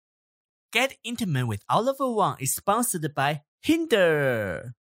Get Intimate with Oliver Wang is sponsored by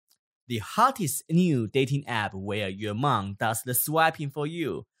Hinder, the hottest new dating app where your mom does the swiping for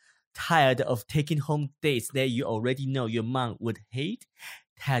you. Tired of taking home dates that you already know your mom would hate?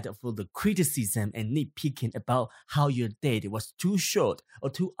 Tired of all the criticism and nitpicking about how your date was too short or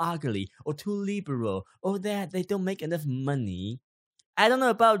too ugly or too liberal or that they don't make enough money? I don't know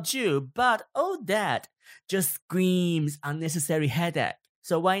about you, but all that just screams unnecessary headache.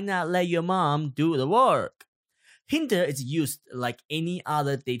 So why not let your mom do the work? Hinder is used like any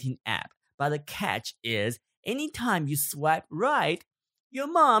other dating app, but the catch is anytime you swipe right, your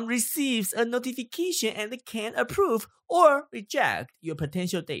mom receives a notification and can approve or reject your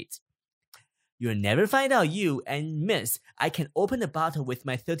potential date. You'll never find out you and miss I can open a bottle with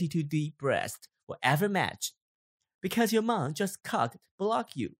my 32D breast will ever match because your mom just can't block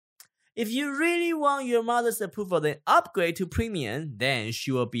you. If you really want your mother's approval, then upgrade to premium. Then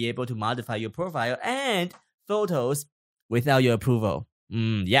she will be able to modify your profile and photos without your approval.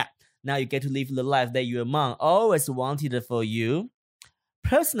 Yeah, now you get to live the life that your mom always wanted for you.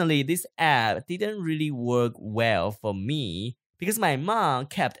 Personally, this app didn't really work well for me because my mom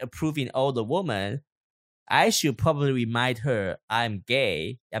kept approving all the women. I should probably remind her I'm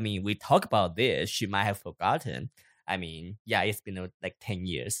gay. I mean, we talk about this. She might have forgotten. I mean, yeah, it's been like 10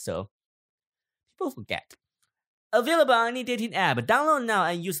 years, so people forget. Available on any dating app. Download now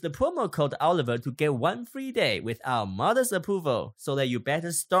and use the promo code Oliver to get 1 free day without mother's approval so that you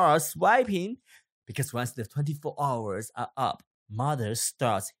better start swiping because once the 24 hours are up, mother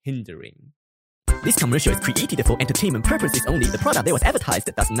starts hindering. This commercial is created for entertainment purposes only. The product that was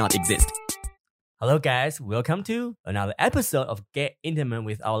advertised does not exist. Hello guys, welcome to another episode of Get Intimate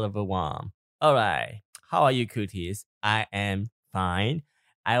with Oliver Wang. Alright, how are you cuties? I am fine.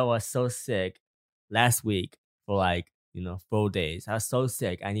 I was so sick last week for 4 days. I was so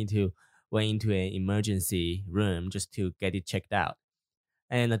sick. I need to went into an emergency room just to get it checked out.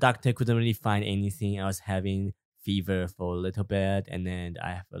 And the doctor couldn't really find anything. I was having fever for a little bit, and then I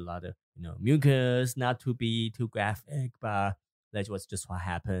have a lot of mucus, not to be too graphic, but that was just what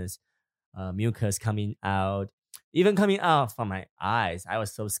happens. Mucus coming out, even coming out from my eyes. I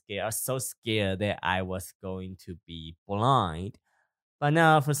was so scared. I was so scared that I was going to be blind. But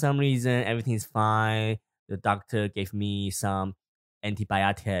now, for some reason, everything's fine. The doctor gave me some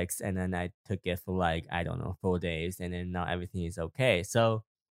antibiotics, and then I took it for 4 days, and then now everything is okay. So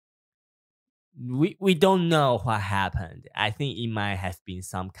we don't know what happened. I think it might have been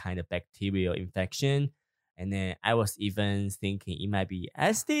some kind of bacterial infection. And then I was even thinking it might be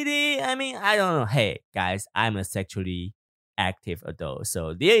STD. I mean, I don't know. Hey, guys, I'm a sexually active adult.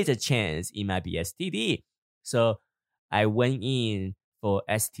 So there is a chance it might be STD. So I went in for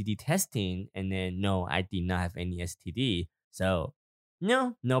STD testing. And then, no, I did not have any STD. So,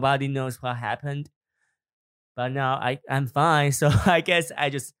 no, nobody knows what happened. But now I'm fine. So I guess I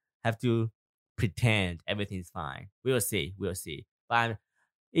just have to pretend everything's fine. We'll see. But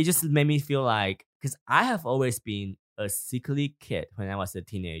it just made me feel like, because I have always been a sickly kid when I was a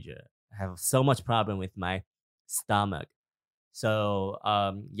teenager. I have so much problem with my stomach. So,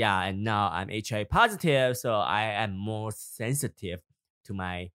 and now I'm HIV positive, so I am more sensitive to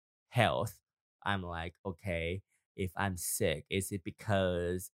my health. I'm like, okay, if I'm sick, is it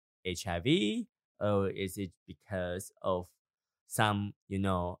because HIV or is it because of some,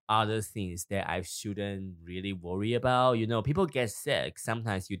 other things that I shouldn't really worry about? People get sick.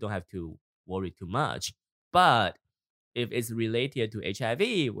 Sometimes you don't have to worry too much. But if it's related to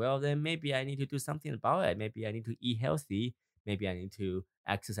HIV, well, then maybe I need to do something about it. Maybe I need to eat healthy. Maybe I need to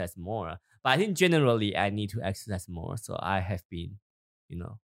exercise more. But I think generally I need to exercise more. So I have been,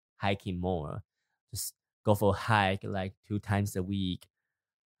 hiking more. Just go for a hike 2 times a week.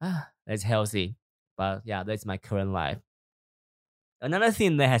 That's healthy. But yeah, that's my current life. Another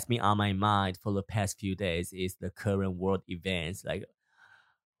thing that has been on my mind for the past few days is the current world events, like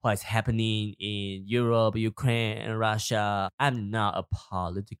what's happening in Europe, Ukraine, and Russia. I'm not a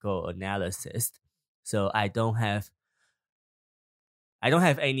political analyst, so I don't have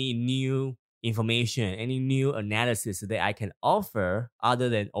any new information, any new analysis that I can offer other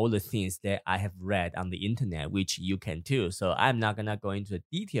than all the things that I have read on the internet, which you can too. So I'm not gonna go into the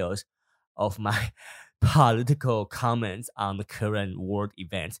details of my political comments on the current world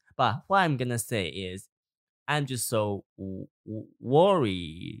events. But what I'm gonna say is I'm just so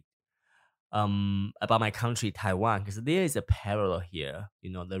worried about my country, Taiwan, because there is a parallel here.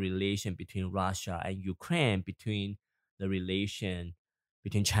 The relation between Russia and Ukraine, between the relation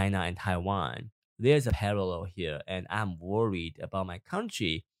between China and Taiwan. There's a parallel here, and I'm worried about my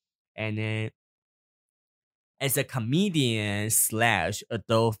country. And then as a comedian /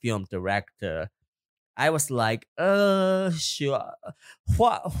 adult film director, I was like, sure.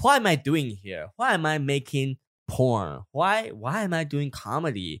 What am I doing here? Why am I making porn? Why am I doing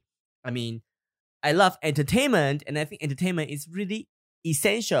comedy? I mean, I love entertainment, and I think entertainment is really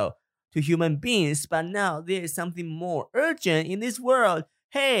essential to human beings. But now there is something more urgent in this world.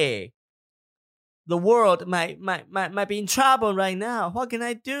 Hey, the world might be in trouble right now. What can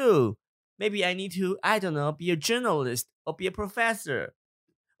I do? Maybe I need to, I don't know, be a journalist or be a professor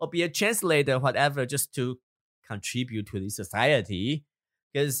or be a translator, whatever, just to contribute to the society.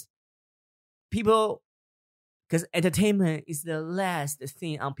 Because entertainment is the last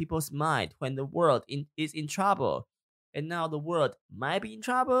thing on people's mind when the world is in trouble. And now the world might be in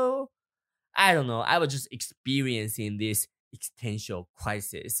trouble. I don't know. I was just experiencing this existential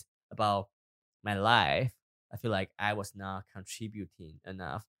crisis about my life. I feel like I was not contributing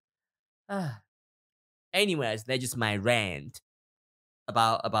enough. Anyways, that's just my rant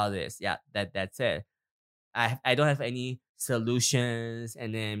about this. Yeah, that's it. I don't have any solutions,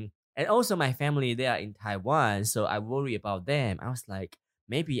 and also my family, they are in Taiwan, so I worry about them. I was like,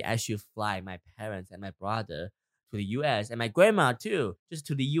 maybe I should fly my parents and my brother to the US and my grandma too, just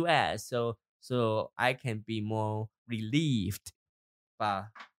to the US, so I can be more relieved. But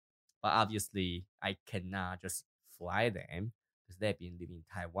obviously I cannot just fly them because they've been living in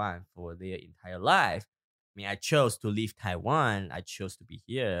Taiwan for their entire life. I mean, I chose to leave Taiwan. I chose to be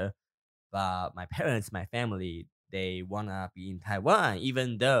here. But my parents, my family, they want to be in Taiwan,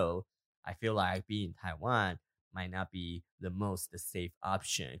 even though I feel like being in Taiwan might not be the most safe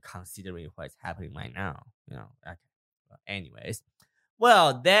option considering what's happening right now. Okay. Well, anyways.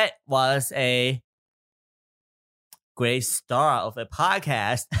 Well, that was a great start of a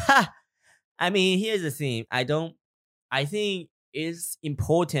podcast. I mean, here's the thing. I think it's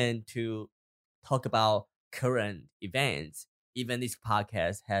important to talk about current events. Even this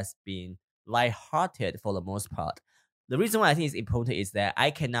podcast has been lighthearted for the most part. The reason why I think it's important is that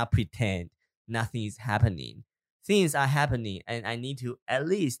I cannot pretend nothing is happening. Things are happening, and I need to at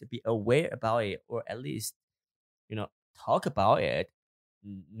least be aware about it, or at least, talk about it.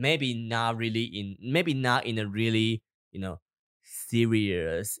 Maybe not in a really,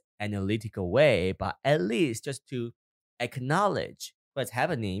 serious, analytical way, but at least just to acknowledge what's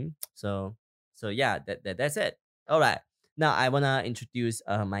happening. So yeah, that's it. All right. Now I wanna introduce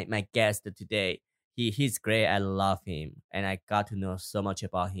my guest today. He's great. I love him, and I got to know so much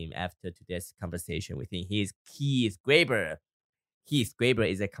about him after today's conversation with him. He is Keith Graber. Keith Graber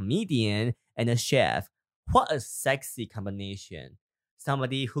is a comedian and a chef. What a sexy combination!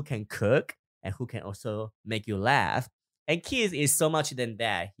 Somebody who can cook and who can also make you laugh. And Keith is so much than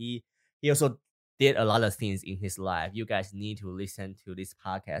that. He also did a lot of things in his life. You guys need to listen to this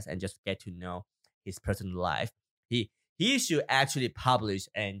podcast and just get to know his personal life. He should actually publish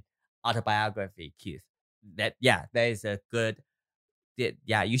an autobiography, Keith. That is a good.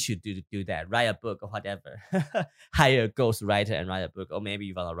 Yeah, you should do that. Write a book or whatever. Hire a ghostwriter and write a book, or maybe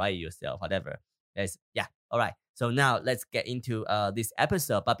you wanna write it yourself, whatever. All right. So now let's get into this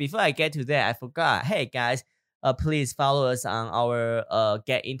episode. But before I get to that, I forgot. Hey guys, please follow us on our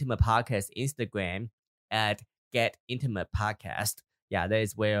Get Intimate Podcast Instagram at Get Intimate Podcast. Yeah, that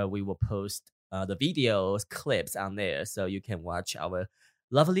is where we will post the videos, clips on there, so you can watch our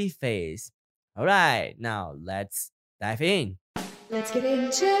lovely face. All right, now let's dive in. Let's get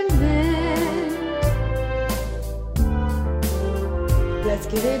intimate. Let's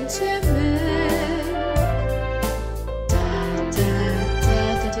get intimate. Da, da, da,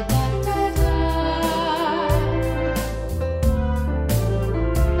 da, da, da, da.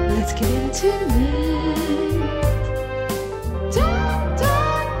 Let's get intimate. Da, da,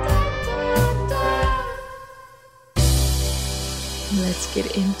 da, da, da. Let's get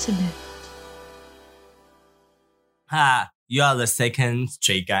intimate. You are the second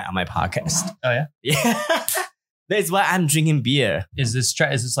straight guy on my podcast. Oh yeah, Yeah, that's why I'm drinking beer. is this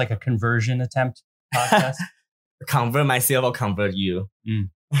like a conversion attempt podcast? Convert myself or convert you.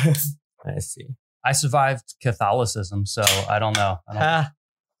 Let's see. I survived Catholicism, so I don't know. All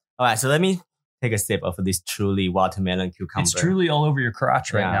right, so let me take a sip of this truly watermelon cucumber. It's truly all over your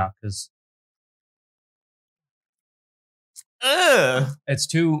crotch right now because it's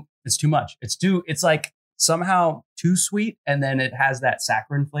too much. It's like somehow too sweet, and then it has that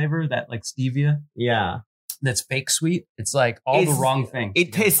saccharin flavor, that like stevia. Yeah, that's fake sweet. It's like the wrong thing.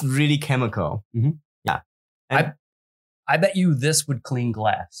 It tastes really chemical. Mhm. Yeah, I bet you this would clean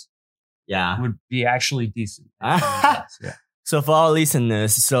glass. Yeah, Would be actually decent. Yeah. So for our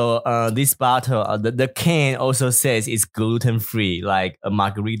listeners, this bottle, the can also says it's gluten free, like a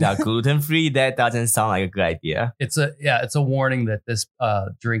margarita gluten free. That doesn't sound like a good idea. It's a warning that this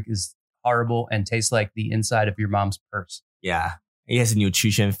drink is horrible and tastes like the inside of your mom's purse. Yeah, it has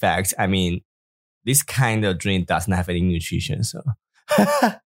nutrition facts. I mean, this kind of drink doesn't have any nutrition, so.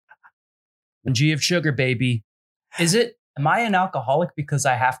 G of sugar, baby. Am I an alcoholic because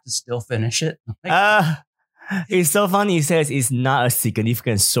I have to still finish it? It's so funny. It says it's not a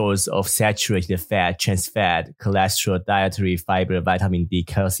significant source of saturated fat, trans fat, cholesterol, dietary fiber, vitamin D,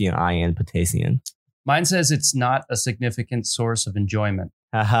 calcium, iron, potassium. Mine says it's not a significant source of enjoyment.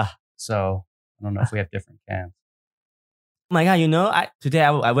 Haha. So I don't know if we have different cans. Oh my God, today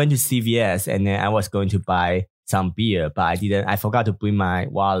I went to CVS and then I was going to buy some beer, but I forgot to bring my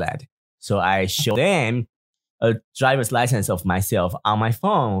wallet. So I showed them a driver's license of myself on my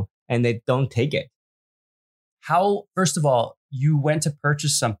phone and they don't take it. First of all, you went to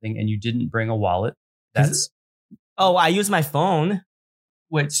purchase something and you didn't bring a wallet. I use my phone.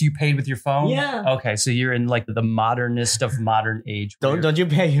 Wait, so you paid with your phone? Yeah. Okay, so you're in like the modernist of modern age. Don't you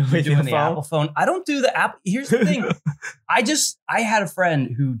pay with your doing phone? the Apple phone? I don't do the Apple. Here's the thing. I had a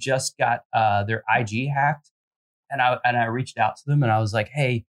friend who just got their IG hacked, and I reached out to them and I was like,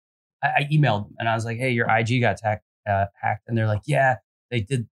 hey, I emailed them and I was like, hey, your IG got hacked, and they're like, yeah, they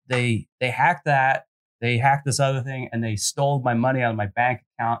did. They hacked that. They hacked this other thing and they stole my money out of my bank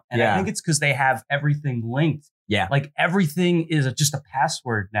account. And I think it's because they have everything linked. Yeah. Like everything is just a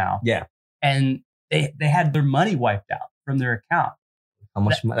password now. Yeah. And they had their money wiped out from their account. How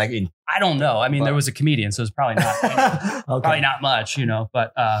much? I don't know. I mean, there was a comedian, so it's probably not Okay. probably not much,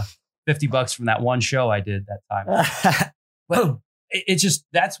 but $50 from that one show I did that time. But it's just,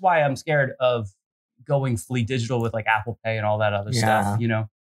 that's why I'm scared of going fully digital with like Apple Pay and all that other stuff.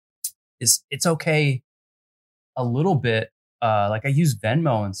 It's okay a little bit. Like I use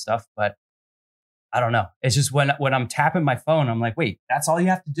Venmo and stuff, but I don't know. It's just when I'm tapping my phone, I'm like, wait, that's all you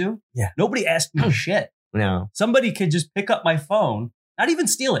have to do? Yeah. Nobody asked me shit. No. Somebody could just pick up my phone, not even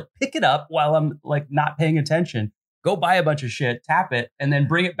steal it, pick it up while I'm like not paying attention, go buy a bunch of shit, tap it, and then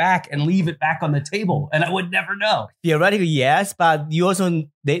bring it back and leave it back on the table. And I would never know. Theoretically, yes, but you also,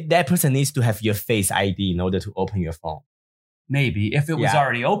 that person needs to have your Face ID in order to open your phone. Maybe if it was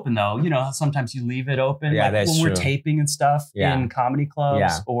already open, though, sometimes you leave it open. Yeah, like that's when we're true. taping and stuff in comedy clubs,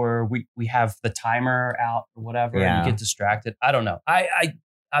 Yeah. or we have the timer out or whatever, and Yeah. you get distracted. I don't know.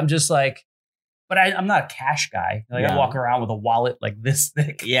 I'm just like, but I'm not a cash guy. Like I walk around with a wallet like this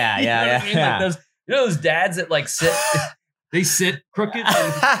thick. Yeah, You know yeah, what I mean? yeah. Like those dads that like sit, they sit crooked.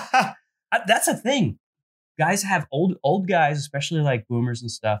 And, that's a thing. Guys have old guys, especially like boomers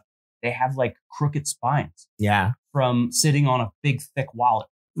and stuff. They have like crooked spines. Yeah. From sitting on a big thick wallet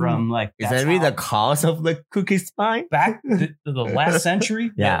from like Is that's that really how- the cause of the cookie spine? back to the last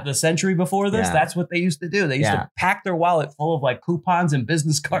century, Yeah. the century before this, Yeah. that's what they used to do. They used Yeah. to pack their wallet full of like coupons and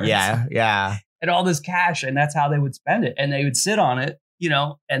business cards Yeah. and all this cash, and that's how they would spend it. And they would sit on it,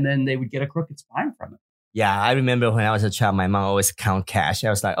 and then they would get a crooked spine from it. Yeah, I remember when I was a child, my mom always count cash. I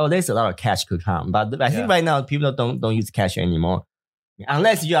was like, oh, there's a lot of cash to count. But I think right now people don't use cash anymore.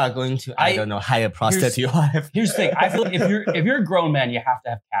 Unless you are going to, I don't know, hire a prostitute. Here's the thing. I feel like if you're a grown man, you have to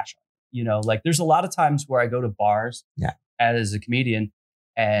have cash on. Like there's a lot of times where I go to bars as a comedian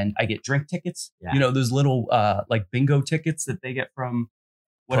and I get drink tickets. Yeah. Those little like bingo tickets that they get from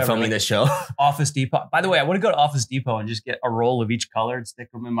whatever, Performing like, the show. Office Depot. By the way, I want to go to Office Depot and just get a roll of each color and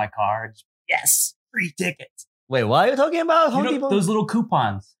stick them in my car. And just, yes, free tickets. Wait, what are you talking about? Home Depot? Those little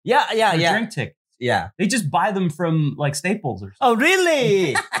coupons. Yeah. For drink tickets. Yeah. They just buy them from like Staples or something. Oh,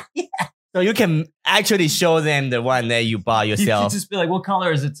 really? So you can actually show them the one that you bought You can yourself. just be like, what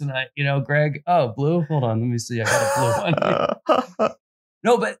color is it tonight? Greg? Oh, blue? Hold on. Let me see. I got a blue one.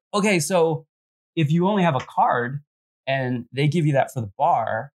 No, but okay. So if you only have a card and they give you that for the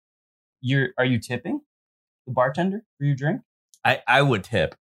bar, are you tipping the bartender for your drink? I would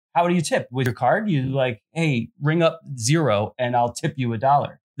tip. How do you tip? With your card? You like, hey, ring up 0 and I'll tip you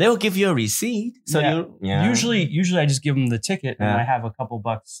 $1. They will give you a receipt. So Usually I just give them the ticket and Yeah. I have a couple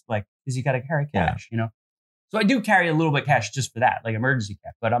bucks, like, because you got to carry cash, So I do carry a little bit of cash just for that, like emergency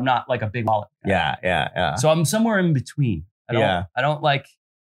cash, but I'm not like a big wallet guy. Yeah. So I'm somewhere in between. Yeah. I don't like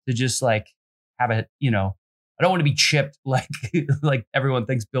to just like have it, I don't want to be chipped like like everyone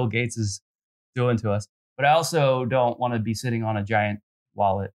thinks Bill Gates is doing to us. But I also don't want to be sitting on a giant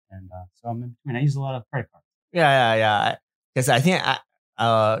wallet. And so I'm in between. I use a lot of credit cards. Yeah. Because I think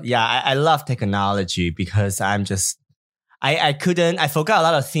I love technology because I'm just I forgot a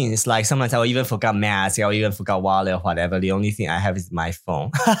lot of things. Like sometimes I will even forget mask, I will even forget wallet or whatever. The only thing I have is my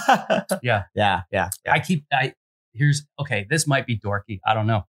phone. Yeah. Yeah. okay, this might be dorky. I don't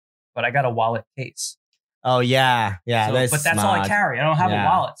know. But I got a wallet case. Oh yeah. So, but that's all I carry. I don't have a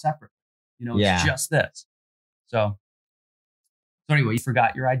wallet separate. It's just this. So anyway, you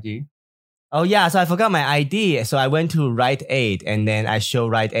forgot your ID. Oh yeah, so I forgot my ID. So I went to Rite Aid and then I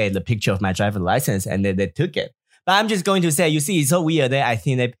showed Rite Aid the picture of my driver's license and then they took it. But I'm just going to say, you see, it's so weird that I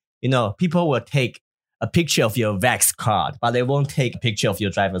think that, people will take a picture of your Vax card, but they won't take a picture of your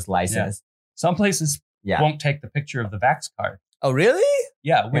driver's license. Yeah. Some places won't take the picture of the Vax card. Oh, really?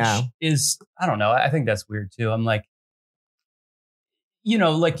 Yeah, which is, I don't know. I think that's weird too. I'm like,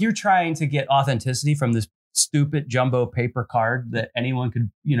 like you're trying to get authenticity from this stupid jumbo paper card that anyone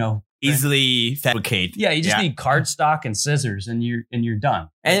could, easily fabricate. Yeah, you just need cardstock and scissors and you're done.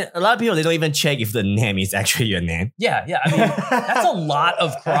 And a lot of people, they don't even check if the name is actually your name. Yeah. I mean, that's a lot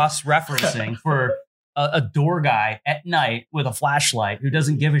of cross-referencing for a door guy at night with a flashlight who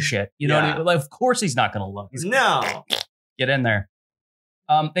doesn't give a shit. You know what I mean? Like, of course he's not going to look. No. Get in there.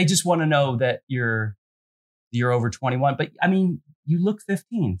 They just want to know that you're over 21. But I mean, you look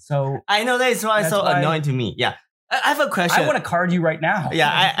 15. So I know that's why it's so annoying to me. Yeah. I have a question. I want to card you right now.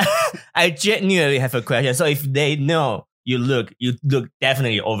 Yeah, I genuinely have a question. So if they know you look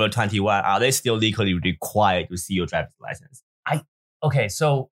definitely over 21, are they still legally required to see your driver's license? Okay,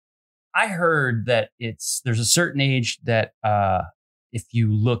 so I heard that there's a certain age that if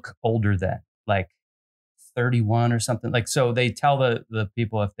you look older than, like 31 or something, like, so they tell the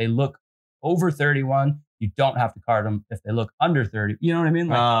people if they look over 31, you don't have to card them. If they look under 30, you know what I mean?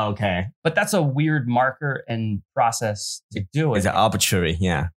 Like, oh, okay. But that's a weird marker and process to do it. It's arbitrary,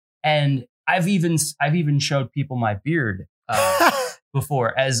 yeah. And I've even showed people my beard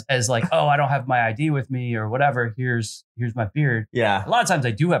before as like, oh, I don't have my ID with me or whatever. Here's my beard. Yeah. A lot of times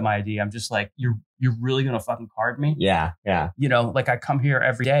I do have my ID. I'm just like, you're really gonna fucking card me? Yeah. Like I come here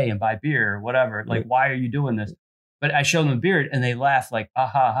every day and buy beer or whatever. Like, why are you doing this? But I show them the beard and they laugh like,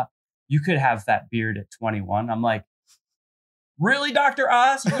 aha. You could have that beard at 21. I'm like, really, Dr.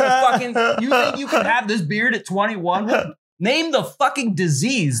 Oz? You think you can have this beard at 21? Name the fucking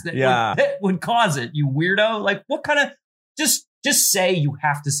disease that would cause it, you weirdo. Like, what kind of, just say you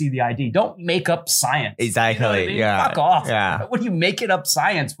have to see the ID. Don't make up science. Exactly. You know what I mean? Yeah. Fuck off. Yeah. What are you making up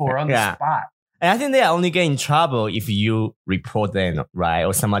science for on the spot? And I think they are only getting in trouble if you report them, right?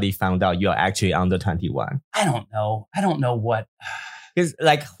 Or somebody found out you are actually under 21. I don't know what. Because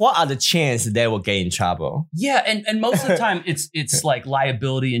like, what are the chances they will get in trouble? Yeah, and most of the time it's like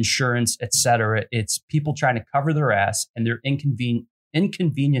liability insurance, etc. It's people trying to cover their ass and they're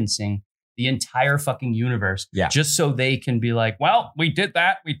inconveniencing the entire fucking universe just so they can be like, well, we did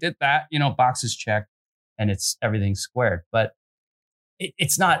that, boxes checked, and everything's squared. But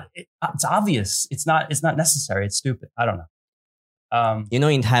it's not. It's obvious. It's not necessary. It's stupid. I don't know.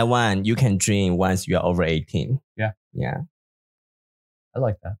 In Taiwan, you can drink once you are over 18. Yeah. I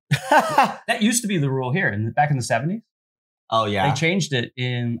like that. That used to be the rule here back in the 70s. Oh, yeah. They changed it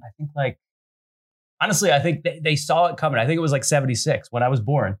in, I think, honestly, I think they saw it coming. I think it was like 76 when I was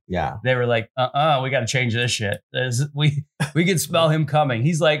born. Yeah. They were like, we got to change this shit. We can smell him coming.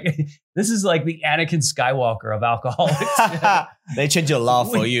 He's like, this is like the Anakin Skywalker of alcoholics. They changed a law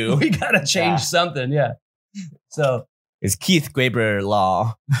for you. We got to change something. Yeah. So it's Keith Graber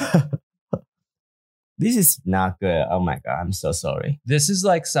law. This is not good. Oh my God. I'm so sorry. This is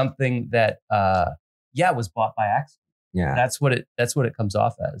like something that, was bought by accident. Yeah. That's what it comes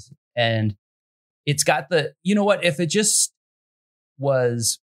off as. And it's got if it just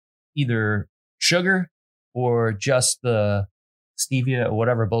was either sugar or just the stevia or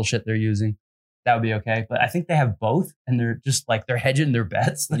whatever bullshit they're using, that would be okay. But I think they have both and they're just like, they're hedging their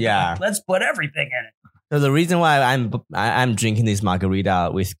bets. Yeah. Let's put everything in it. So the reason why I'm drinking this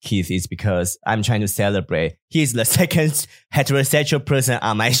margarita with Keith is because I'm trying to celebrate. He's the second heterosexual person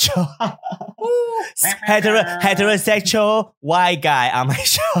on my show. Heterosexual white guy on my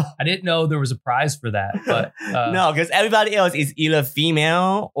show. I didn't know there was a prize for that, but no, because everybody else is either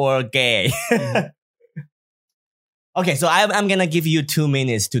female or gay. Okay, so I'm gonna give you 2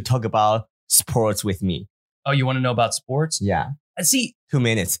 minutes to talk about sports with me. Oh, you want to know about sports? Yeah. See, 2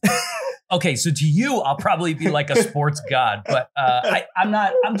 minutes. Okay, so to you, I'll probably be like a sports god, but I'm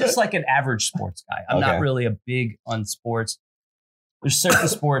not. I'm just like an average sports guy. I'm not really a big on sports. There's certain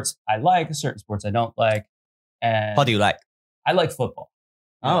sports I like, certain sports I don't like. And what do you like? I like football.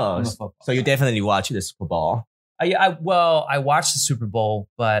 Oh, I'm a football so you definitely watch the Super Bowl. I watched the Super Bowl,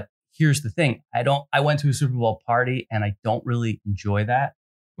 but here's the thing: I went to a Super Bowl party, and I don't really enjoy that.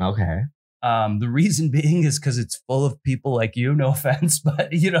 Okay. The reason being is because it's full of people like you. No offense,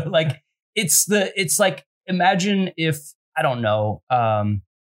 but like it's like imagine if I don't know.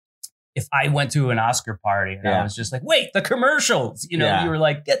 if I went to an Oscar party and I Yeah. was just like, wait, the commercials, you know, Yeah. you were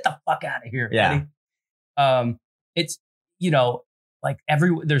like, get the fuck out of here. Yeah. Buddy. It's, you know, like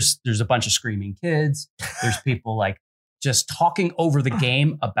there's a bunch of screaming kids. There's people like just talking over the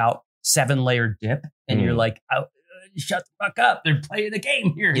game about 7-layer dip. And you're like, oh, shut the fuck up. They're playing a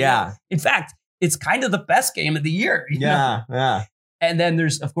game here. you know? Yeah. In fact, it's kind of the best game of the year. you know? Yeah. Yeah. And then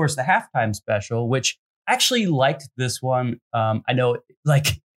there's, of course, the halftime special, which I actually liked this one. I know,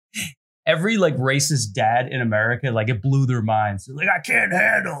 like, every like racist dad in America, like it blew their minds. They're like, I can't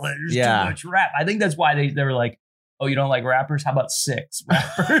handle it. There's Yeah. too much rap. I think that's why they were like, oh, you don't like rappers? How about 6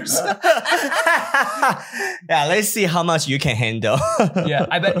 rappers? Yeah, let's see how much you can handle. Yeah,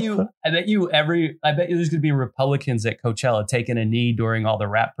 I bet you there's gonna be Republicans at Coachella taking a knee during all the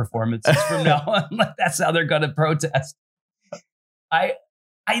rap performances from now on. Like that's how they're gonna protest. I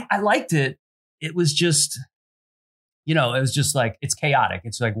liked it. It was just, you know, it was just like it's chaotic.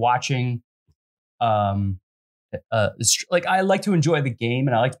 It's like watching it's like I like to enjoy the game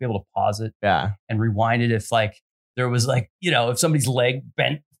and I like to be able to pause it Yeah. and rewind it if like there was like, you know, if somebody's leg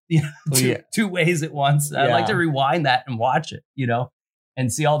bent, you know, two ways at once. I'd like to rewind that and watch it, you know,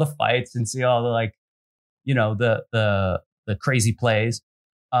 and see all the fights and see all the like, you know, the crazy plays.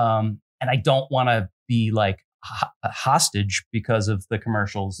 And I don't want to be like a hostage because of the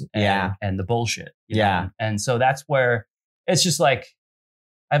commercials and the bullshit. you know? And so that's where it's just like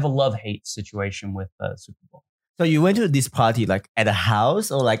I have a love-hate situation with the Super Bowl. So you went to this party like at a house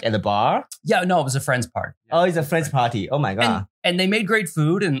or like at a bar? Yeah, no, it was a friend's party. Oh, it's a friend's party. Oh my God. And they made great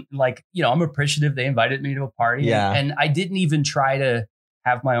food and like, you know, I'm appreciative they invited me to a party. Yeah. And I didn't even try to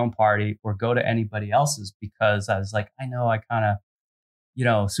have my own party or go to anybody else's because I was like, I know I kind of, you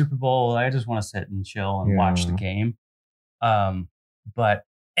know, Super Bowl, I just want to sit and chill and watch the game. But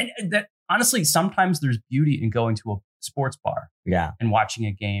that honestly, sometimes there's beauty in going to a sports bar Yeah. and watching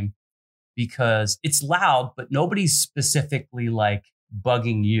a game because it's loud, but nobody's specifically like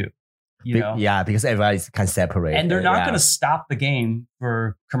bugging you, you know? Yeah, because everybody's kind of separated. And they're not going to stop the game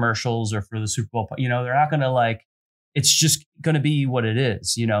for commercials or for the Super Bowl. You know, they're not going to like, it's just going to be what it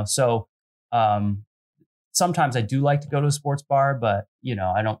is, you know? So, sometimes I do like to go to a sports bar, but you know,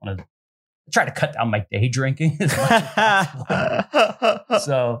 I don't want to try to cut down my day drinking as much as possible.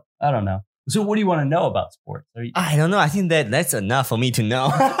 So I don't know. So what do you want to know about sports? I don't know. I think that's enough for me to know.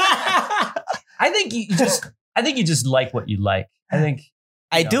 I think you just like what you like. I think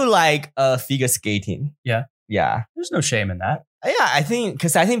I do like figure skating. Yeah. Yeah. There's no shame in that. Yeah, I think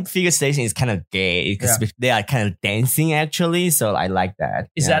figure skating is kind of gay because they are kind of dancing actually. So I like that.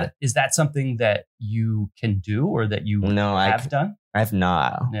 Is that something that you can do or that you have done? I have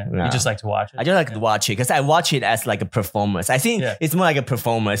not. Yeah. No. You just like to watch it? I just like to watch it because I watch it as like a performance. I think it's more like a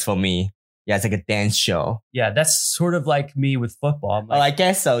performance for me. Yeah, it's like a dance show. Yeah, that's sort of like me with football. I'm like, I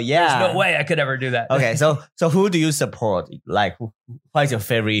guess so. Yeah. There's no way I could ever do that. Okay, so who do you support? Like, what is your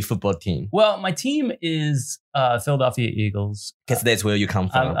favorite football team? Well, my team is Philadelphia Eagles. Because that's where you come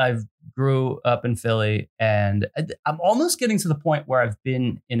from. I grew up in Philly, and I'm almost getting to the point where I've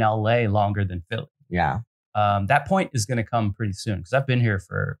been in LA longer than Philly. Yeah. That point is going to come pretty soon because I've been here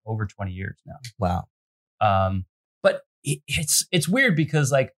for over 20 years now. Wow. But it's weird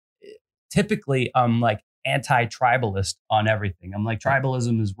because like typically I'm like anti-tribalist on everything. I'm like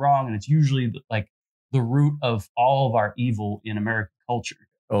tribalism is wrong, and it's usually like the root of all of our evil in American culture.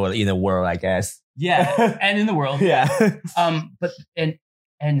 Or in the world, I guess. Yeah, and in the world. Yeah. But and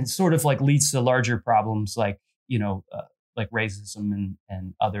it sort of like leads to larger problems like, you know, like racism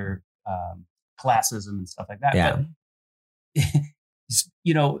and other classism and stuff like that. Yeah. But,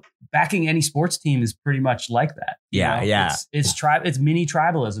 you know, backing any sports team is pretty much like that. Yeah, know? yeah. It's mini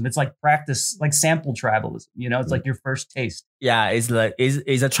tribalism. It's like practice, like sample tribalism. You know, it's like your first taste. Yeah, it's like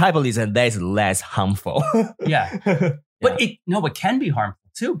it's a tribalism that is less harmful. Yeah. But it can be harmful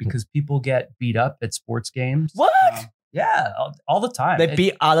too because people get beat up at sports games. What? Yeah, all the time. They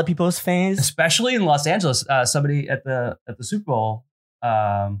beat other people's fans, especially in Los Angeles. Somebody at the Super Bowl,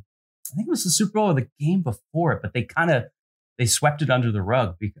 I think it was the Super Bowl or the game before it, but they swept it under the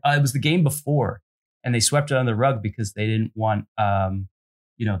rug. It was the game before, and they swept it under the rug because they didn't want,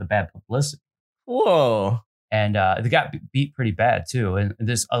 the bad publicity. Whoa. And they got beat pretty bad too. And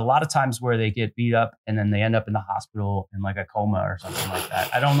there's a lot of times where they get beat up and then they end up in the hospital in like a coma or something like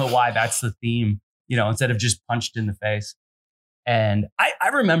that. I don't know why that's the theme, you know, instead of just punched in the face. And I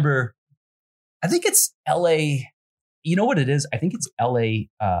remember, I think it's LA. You know what it is? I think it's LA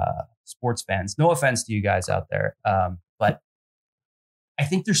sports fans. No offense to you guys out there. But I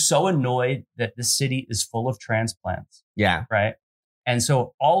think they're so annoyed that this city is full of transplants. Yeah. Right. And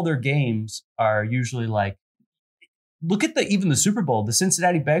so all their games are usually like, look at even the Super Bowl. The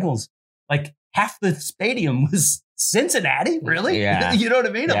Cincinnati Bengals like half the stadium was Cincinnati. Really? Yeah. You know what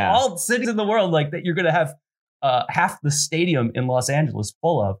I mean? Yeah. Of all cities in the world, like that, you're gonna have half the stadium in Los Angeles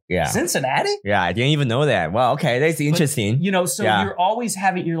full of Yeah. Cincinnati. Yeah, I didn't even know that. Well, okay, that's interesting. You know, so Yeah. you're always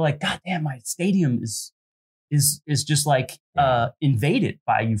you're like, God damn, my stadium is just like invaded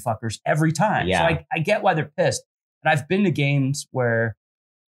by you fuckers every time. Yeah. So I get why they're pissed. And I've been to games where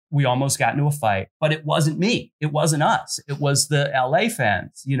we almost got into a fight, but it wasn't me. It wasn't us. It was the LA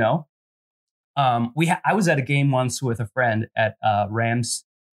fans, you know? I was at a game once with a friend at Rams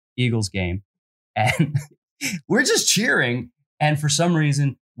Eagles game, and we're just cheering. And for some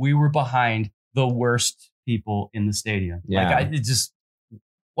reason, we were behind the worst people in the stadium. Yeah. Like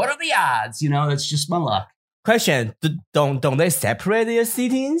what are the odds? You know, it's just my luck. Question: Don't they separate their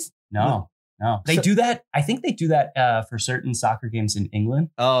seatings? No. They do that. I think they do that for certain soccer games in England.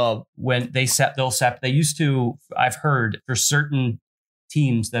 Oh, When they they used to, I've heard, for certain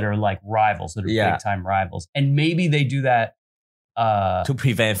teams that are like rivals, that are Yeah. big time rivals. And maybe they do that. to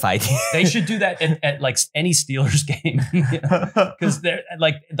prevent fighting. They should do that at like any Steelers game. Because they're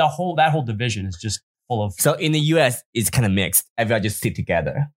like that whole division is just full of. So in the US, it's kind of mixed. Everyone just sit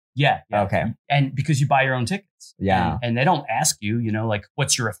together. Yeah. Okay. And because you buy your own tickets. Yeah. And they don't ask you, you know, like,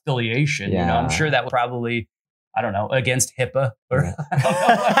 what's your affiliation? You know, Yeah. I'm sure that would probably, I don't know, against HIPAA or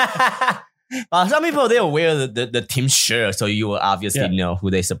I don't know. Some people, they wear the team shirt, so you will obviously Yeah. know who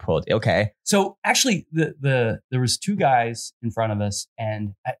they support. Okay. So actually, there was two guys in front of us,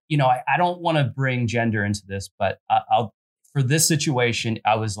 and you know, I don't want to bring gender into this, but I'll for this situation,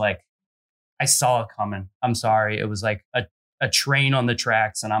 I was like, I saw it coming. I'm sorry, it was like a train on the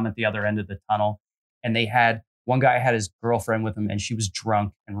tracks, and I'm at the other end of the tunnel, and one guy had his girlfriend with him, and she was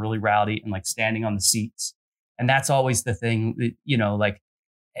drunk and really rowdy and like standing on the seats, and that's always the thing, you know, like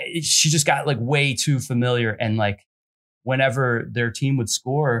she just got like way too familiar, and like whenever their team would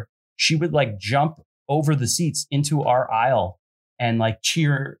score, she would like jump over the seats into our aisle and like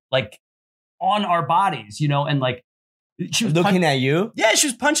cheer like on our bodies, you know, and like she was Looking at you. yeah, she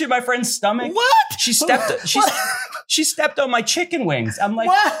was punching my friend's stomach. What? She stepped on my chicken wings. I'm like,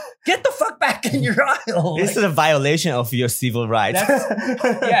 What? get the fuck back in your aisle. This is a violation of your civil rights.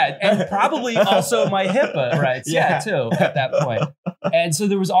 Yeah, and probably also my HIPAA rights. Yeah, too, at that point. And so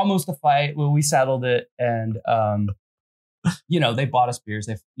there was almost a fight where we settled it, and you know, they bought us beers.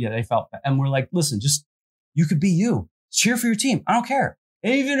 They felt, and we're like, listen, just you could be you. Cheer for your team. I don't care.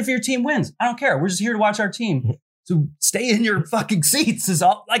 And even if your team wins, I don't care. We're just here to watch our team. So stay in your fucking seats is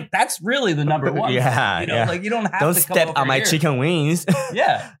all like that's really the number one. Yeah, you know, yeah. like you don't have Don't to come step over on my here. chicken wings.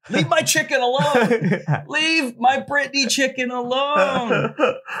 Yeah, leave my chicken alone. Leave my Britney chicken alone.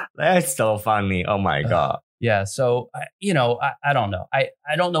 That's so funny. Oh my God. Yeah. So, you know, I don't know. I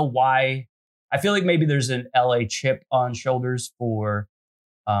don't know why. I feel like maybe there's an LA chip on shoulders for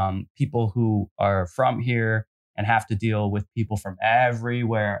people who are from here and have to deal with people from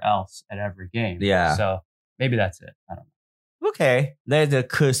everywhere else at every game. Yeah. So maybe that's it. I don't know. Okay. That's a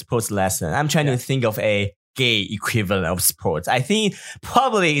cool sports lesson. I'm trying to think of a gay equivalent of sports. I think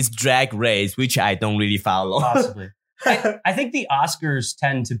probably it's drag race, which I don't really follow. Possibly. I think the Oscars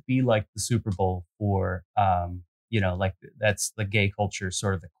tend to be like the Super Bowl for, you know, like that's the gay culture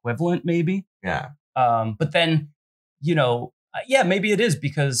sort of equivalent, maybe. Yeah. But then, you know, yeah, maybe it is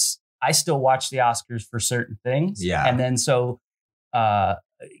because I still watch the Oscars for certain things. Yeah. And then so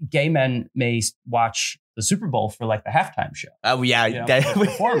gay men may watch the Super Bowl for like the halftime show. Oh, yeah. You know, that- with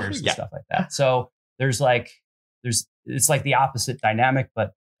performers and Yeah. stuff like that. So it's like the opposite dynamic,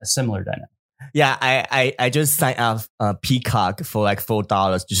 but a similar dynamic. Yeah, I just signed up Peacock for like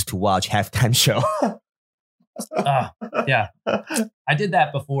 $4 just to watch halftime show. Yeah. I did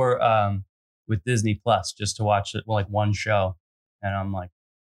that before with Disney Plus just to watch it, like one show. And I'm like,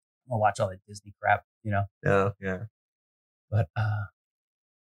 I'll watch all that Disney crap, you know? Yeah. But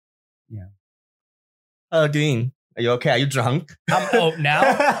yeah. Oh, Dean, are you okay? Are you drunk?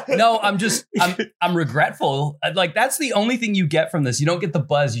 Now? No, I'm regretful. Like that's the only thing you get from this. You don't get the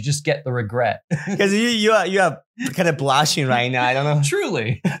buzz, you just get the regret. Because you are kind of blushing right now. I don't know.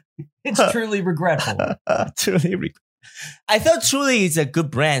 Truly. It's truly regretful. I thought Truly is a good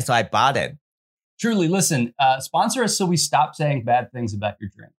brand, so I bought it. Truly, listen, sponsor us so we stop saying bad things about your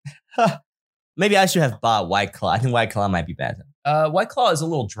drink. Maybe I should have bought White Claw. I think White Claw might be better. White Claw is a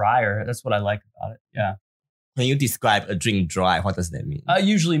little drier. That's what I like about it. Yeah. When you describe a drink dry, what does that mean?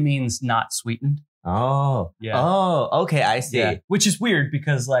 Usually means not sweetened. Oh. Yeah. Oh, okay. I see. Yeah. Which is weird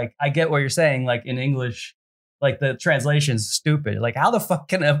because like I get what you're saying. Like in English, like the translation's stupid. Like how the fuck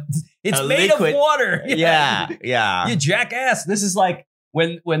can it's A made liquid- of water. Yeah. You jackass. This is like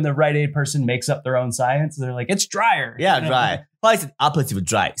when the Rite Aid person makes up their own science, they're like, it's drier. Yeah, You know? dry. What is the opposite of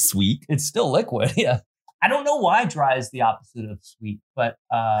dry? Sweet. It's still liquid. Yeah. I don't know why dry is the opposite of sweet, but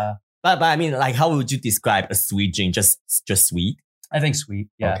But I mean, like, how would you describe a sweet drink? Just sweet? I think sweet.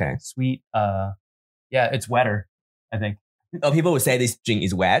 Yeah. Okay. Sweet. Yeah, it's wetter, I think. Oh, people would say this drink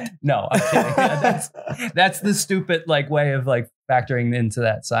is wet. No, I'm kidding. Yeah, that's the stupid like way of like factoring into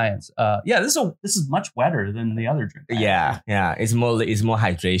that science. Yeah, this is much wetter than the other drink. Yeah. It's more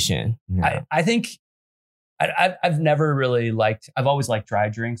hydration. Yeah. I think I've never really liked. I've always liked dry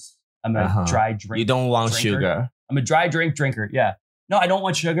drinks. I'm a dry drink. You don't want drinker. sugar. I'm a dry drink drinker. Yeah. No, I don't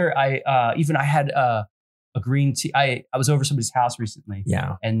want sugar. I had a green tea. I was over somebody's house recently.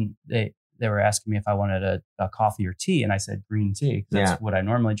 Yeah. And they were asking me if I wanted a coffee or tea, and I said green tea. That's what I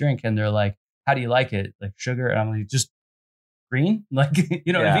normally drink. And they're like, "How do you like it? Like sugar?" And I'm like, "Just green." Like,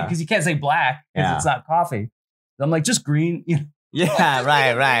 you know, because you can't say black because it's not coffee. So I'm like, just green. You know? Yeah.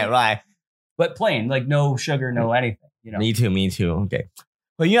 Right. But plain, like no sugar, no anything. You know. Me too. Okay.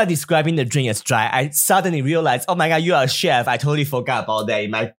 When you are describing the drink as dry, I suddenly realized, oh my God, you are a chef. I totally forgot about that in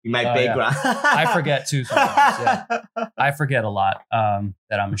my background. Yeah. I forget too sometimes. Yeah. I forget a lot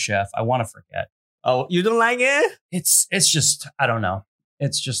that I'm a chef. I want to forget. Oh, you don't like it? It's just, I don't know.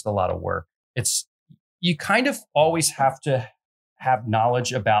 It's just a lot of work. You kind of always have to have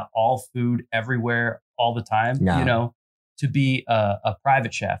knowledge about all food everywhere all the time, you know, to be a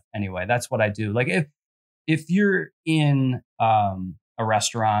private chef anyway. That's what I do. Like if you're in a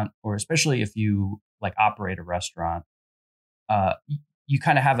restaurant, or especially if you like operate a restaurant, you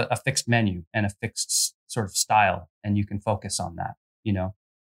kind of have a fixed menu and a fixed sort of style, and you can focus on that. You know,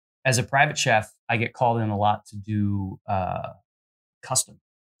 as a private chef, I get called in a lot to do custom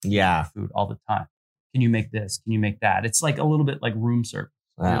food all the time. Can you make this? Can you make that? It's like a little bit like room service.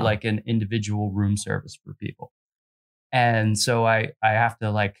 Wow. You're like an individual room service for people. And so I have to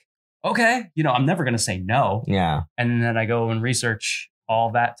like, okay, you know, I'm never going to say no. Yeah. And then I go and research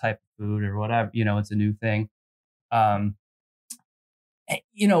all that type of food or whatever, you know, it's a new thing.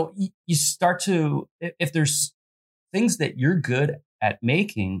 You know, you start to, if there's things that you're good at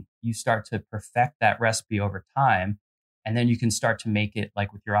making, you start to perfect that recipe over time. And then you can start to make it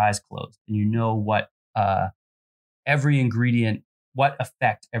like with your eyes closed, and you know what what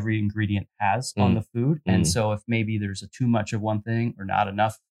effect every ingredient has on the food. And so if maybe there's too much of one thing or not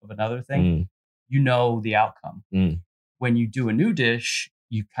enough of another thing, you know the outcome. When you do a new dish,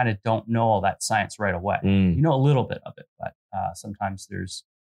 you kind of don't know all that science right away. You know a little bit of it, but sometimes there's,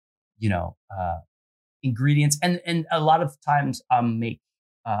 you know, ingredients, and a lot of times I'll make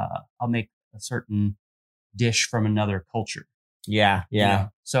a certain dish from another culture. Yeah. You know?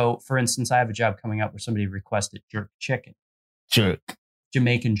 So, for instance, I have a job coming up where somebody requested jerk chicken.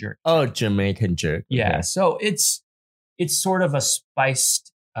 Jamaican jerk. Oh, Jamaican jerk. Yeah. Okay. So it's sort of a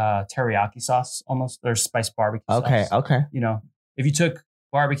spiced teriyaki sauce almost, or spiced barbecue sauce. Okay. You know, if you took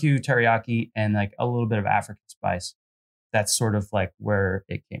barbecue, teriyaki, and like a little bit of African spice, that's sort of like where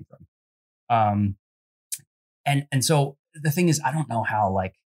it came from. And so the thing is, I don't know how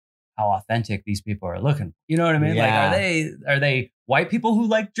authentic these people are looking. You know what I mean? Yeah. Like, are they white people who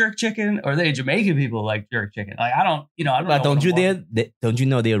like jerk chicken, or are they Jamaican people who like jerk chicken? Like, I don't know. But don't you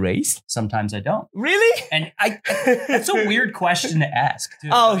know their race? Sometimes I don't. Really? And it's a weird question to ask. Too.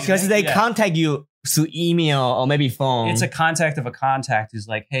 Oh, because they contact you through email or maybe phone. It's a contact of a contact who's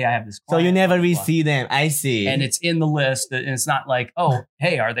like, hey, I have this So client, you never blah, blah, blah. see them. I see. And it's in the list, and it's not like, oh,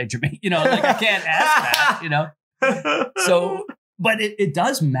 hey, are they Jamaican? You know, like I can't ask that, you know? So, but it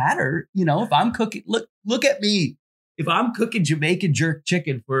does matter, you know, if I'm cooking, look at me. If I'm cooking Jamaican jerk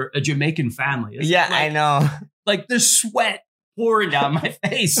chicken for a Jamaican family. Yeah, like, I know. Like there's sweat pouring down my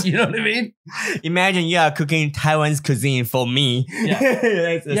face. You know what I mean? Imagine you are cooking Taiwan's cuisine for me. Yeah.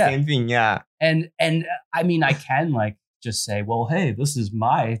 That's the same thing. Yeah. And I mean, I can like just say, well, hey, this is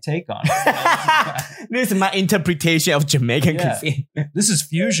my take on it. This is my interpretation of Jamaican cuisine. This is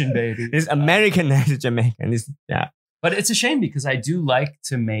fusion, baby. It's Americanized Jamaican. But it's a shame because I do like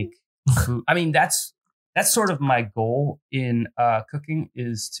to make food. I mean, that's sort of my goal in cooking,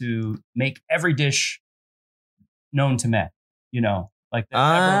 is to make every dish known to men, you know, like that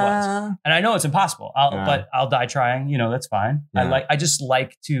never was. And I know it's impossible, but I'll die trying, you know, that's fine. Yeah. I just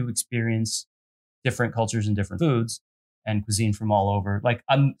like to experience different cultures and different foods and cuisine from all over. Like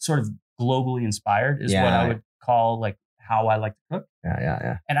I'm sort of globally inspired is what I would call like how I like to cook.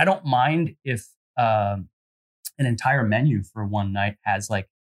 Yeah. And I don't mind if an entire menu for one night has like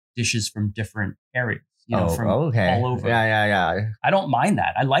dishes from different areas, you know, from all over. Yeah. I don't mind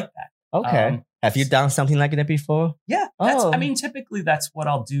that. I like that. Okay. Have you done something like that before? Yeah. I mean, typically that's what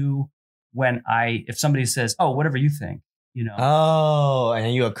I'll do when if somebody says, oh, whatever you think, you know. Oh, and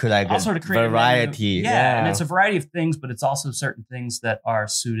then you could like I'll a sort of create variety. a menu. Yeah, and it's a variety of things, but it's also certain things that are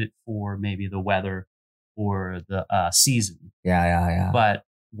suited for maybe the weather or the season. yeah. But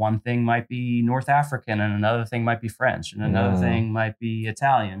one thing might be North African, and another thing might be French, and another thing might be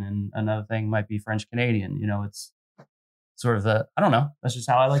Italian, and another thing might be French Canadian. You know, it's sort of I don't know. That's just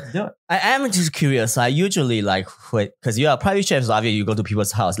how I like to do it. I am just curious. I usually like because you are private chefs. Obviously, you go to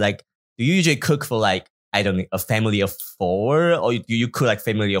people's house. Like, do you usually cook for like I don't know a family of 4, or do you cook like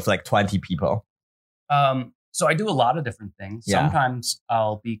family of like 20 people? So I do a lot of different things. Yeah. Sometimes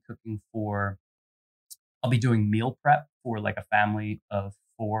I'll be doing meal prep for like a family of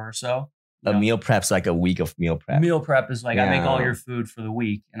 4 or so. A meal prep's like a week of meal prep. Meal prep is like I make all Yeah. your food for the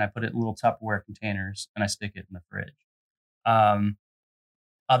week, and I put it in little Tupperware containers, and I stick it in the fridge.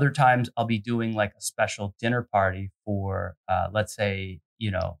 Other times I'll be doing like a special dinner party for, let's say,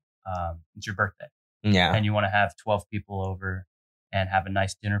 it's your birthday Yeah. and you want to have 12 people over and have a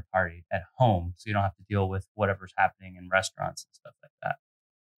nice dinner party at home, so you don't have to deal with whatever's happening in restaurants and stuff like that.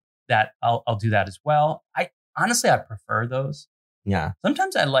 That I'll do that as well. I prefer those. Yeah.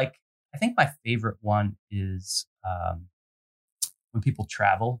 Sometimes I think my favorite one is when people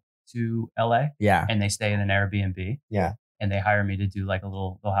travel to LA Yeah. and they stay in an Airbnb. Yeah. And they hire me to do like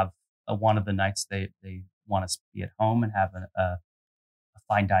they'll have one of the nights they want us to be at home and have a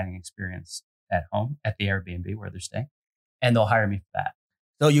fine dining experience at home at the Airbnb where they're staying. And they'll hire me for that.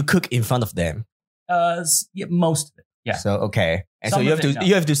 So you cook in front of them. Yeah, most of it. Yeah. So okay. And Some so you of have it, to no.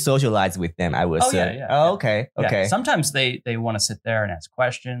 you have to socialize with them, I would Oh, say. yeah, yeah, Oh, yeah. okay. Yeah. Okay. Sometimes they want to sit there and ask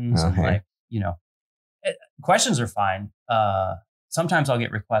questions and Okay. questions are fine. Sometimes I'll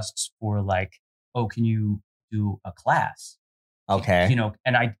get requests for like, oh, can you do a class? Okay.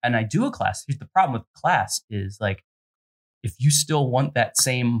 And I do a class. Here's the problem with the class is like, if you still want that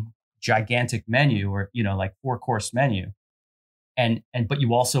same gigantic menu or, like 4-course menu but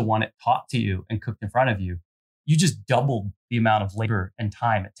you also want it taught to you and cooked in front of you, you just double the amount of labor and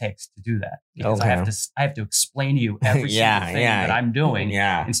time it takes to do that. Because Okay. I have to explain to you every Yeah, single thing yeah. that I'm doing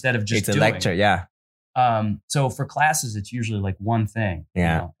Yeah. instead of just It's a doing lecture. it. Yeah. So for classes, it's usually like one thing,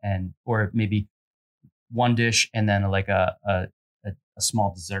 Yeah. or maybe one dish and then like a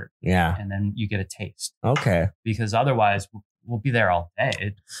small dessert, Yeah. and then you get a taste, Okay. because otherwise we'll be there all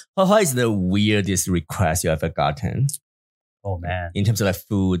day. What is the weirdest request you ever gotten Oh man, in terms of like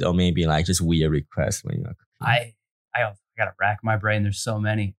food or maybe like just weird requests when you're cooking? I gotta rack my brain. There's so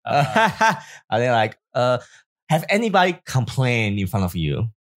many. Are they like, have anybody complained in front of you?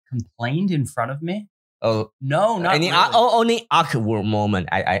 Complained in front of me? Oh, No, not any really. only awkward moment,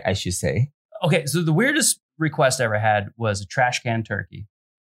 I should say. Okay, so the weirdest request I ever had was a trash can turkey.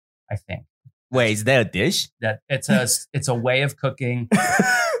 I think Wait, is there a dish? that it's a way of cooking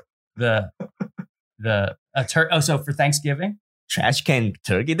so for Thanksgiving, Trash can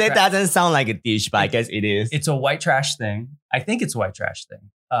turkey? That doesn't sound like a dish, but I guess it is. it's a white trash thing. I think it's a white trash thing.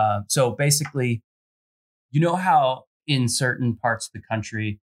 So basically, you know how in certain parts of the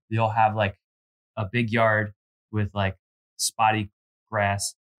country, you'll have like a big yard with like spotty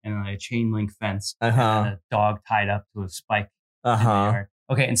grass and a chain link fence and a dog tied up to a spike in the yard.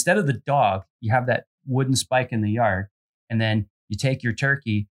 Okay, instead of the dog, you have that wooden spike in the yard, and then you take your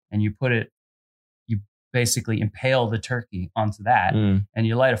turkey and you basically impale the turkey onto that, Mm. and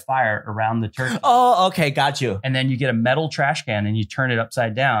you light a fire around the turkey. Oh, okay, got you. And then you get a metal trash can and you turn it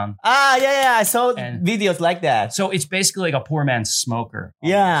upside down. Yeah, I saw And- videos like that. So it's basically like a poor man's smoker.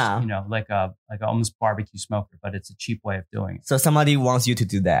 almost, Yeah. like a almost barbecue smoker, but it's a cheap way of doing it. So somebody wants you to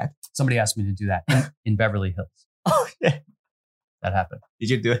do that. Somebody asked me to do that in Beverly Hills. Oh, yeah. That happened. Did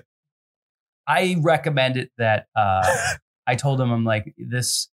you do it? I recommended that. I told him, I'm like,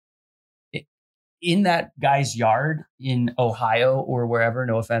 in that guy's yard in Ohio or wherever,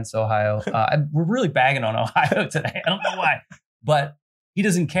 no offense, Ohio. We're really bagging on Ohio today. I don't know why, but he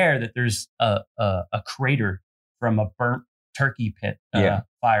doesn't care that there's a crater from a burnt turkey pit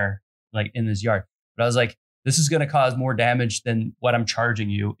fire like in his yard. But I was like, this is going to cause more damage than what I'm charging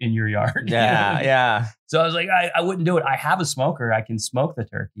you in your yard. Yeah, yeah. So I was like, I wouldn't do it. I have a smoker. I can smoke the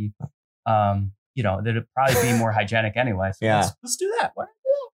turkey. That'd probably be more hygienic anyway. So Yeah. let's do that. Why not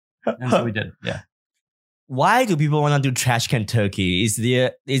do that? And so we did it. Yeah. Why do people want to do trash can turkey? Is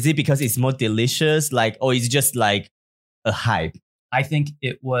it because it's more delicious, or is it just like a hype? I think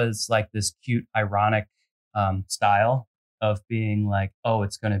it was like this cute, ironic style of being like, oh,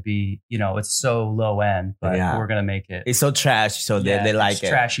 it's going to be, it's so low end, but Yeah. we're going to make it. It's so trash, so Yeah, they like it's it.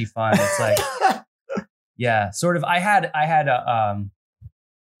 trashy fun. It's like, yeah, sort of. I had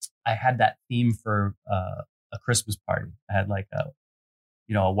that theme for a Christmas party. I had like a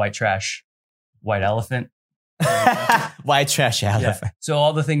white trash, white elephant White trash elephant. So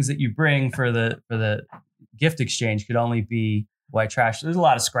all the things that you bring for the gift exchange could only be white trash. There's a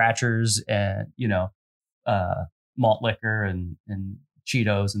lot of scratchers and malt liquor and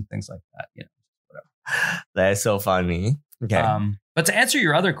Cheetos and things like that. Whatever. That's so funny. Okay. But to answer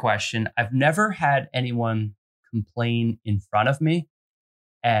your other question, I've never had anyone complain in front of me,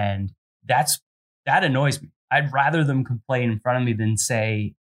 and that annoys me. I'd rather them complain in front of me than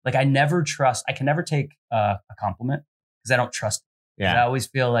say, like, I can never take a compliment because I don't trust it. Yeah. I always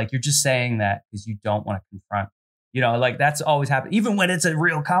feel like you're just saying that because you don't want to confront, like that's always happened, even when it's a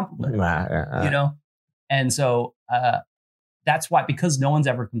real compliment, And so that's why, because no one's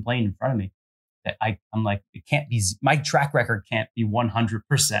ever complained in front of me, that I'm like, it can't be, my track record can't be 100%.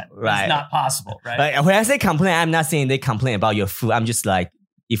 Right. It's not possible, right? But when I say complain, I'm not saying they complain about your food. I'm just like,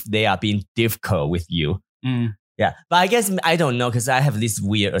 if they are being difficult with you. Yeah. But I guess I don't know, because I have this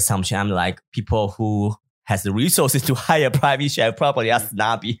weird assumption. I'm like, people who has the resources to hire a private chef probably are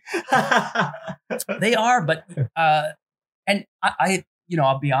snobby. They are, but and I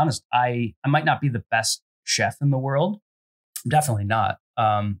I'll be honest, I might not be the best chef in the world. I'm definitely not.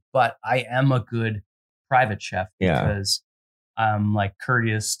 But I am a good private chef because I'm like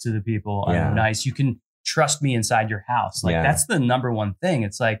courteous to the people. I'm nice. You can trust me inside your house. Like that's the number one thing.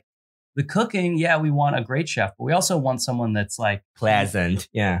 It's like the cooking. Yeah, we want a great chef, but we also want someone that's like pleasant.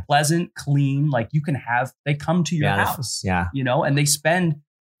 Yeah. Pleasant, clean. Like they come to your house. Yeah. And they spend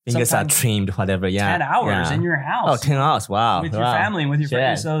fingers are trimmed, whatever. Yeah. 10 hours in your house. Oh, 10 hours. Wow. With your family and with your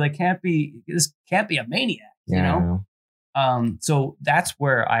friends. So this can't be a maniac, you know? So that's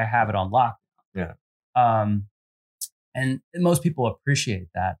where I have it on lock. Yeah. And most people appreciate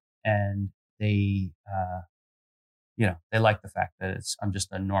that. And they, they like the fact that I'm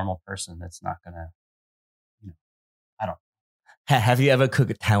just a normal person that's not going to, I don't. Have you ever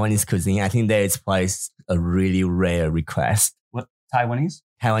cooked Taiwanese cuisine? I think that is probably a really rare request. What, Taiwanese?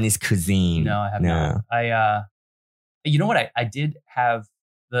 Taiwanese cuisine. No, I have not. You know what? I did have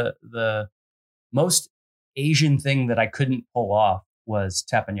the most Asian thing that I couldn't pull off was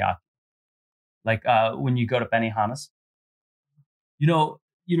teppanyaki. Like when you go to Benihana's, you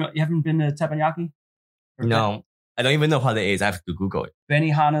haven't been to teppanyaki? No, I don't even know what it is. I have to Google it.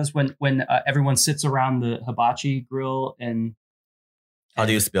 Benihana's when everyone sits around the hibachi grill and. How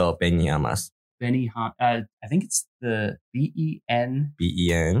do you spell Benihana's? Benihana. I think it's the BEN.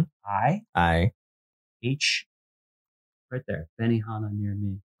 BENI. H. Right there. Benihana near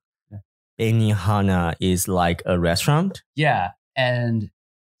me. Benihana is like a restaurant? Yeah. And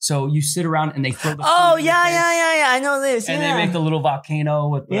so you sit around and they throw the food yeah. I know this. And they make the little volcano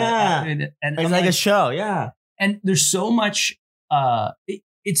with the... And it's like a show, yeah. And there's so much...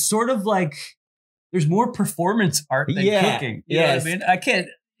 it's sort of like... There's more performance art than cooking. You know what I mean? I can't...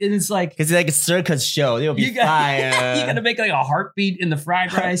 And it's like... Because it's like a circus show. It'll be fire. You got to make like a heartbeat in the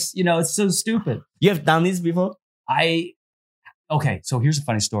fried rice. It's so stupid. You have done this before? Okay, so here's a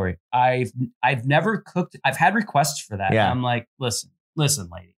funny story. I've never cooked. I've had requests for that. Yeah. I'm like, listen,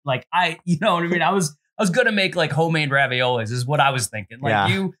 lady. Like you know what I mean? I was gonna make like homemade raviolis. Is what I was thinking.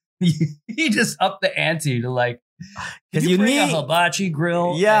 Like you just up the ante to like, because you need a hibachi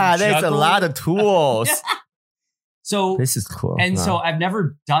grill. Yeah, there's a lot of tools. So this is cool. And so I've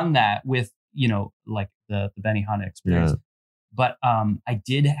never done that with like the Benihana experience. Yeah. But I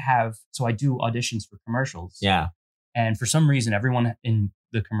did have. So I do auditions for commercials. Yeah. And for some reason, everyone in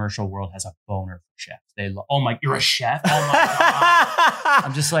the commercial world has a boner for chefs. You're a chef? Oh my God.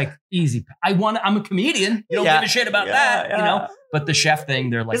 I'm just like, easy. I'm a comedian. You don't give a shit about that, But the chef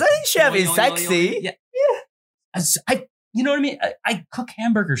thing, they're like, because I think chef is sexy. Yeah. You know what I mean? I cook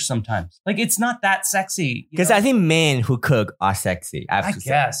hamburgers sometimes. Like, it's not that sexy. Because I think men who cook are sexy. I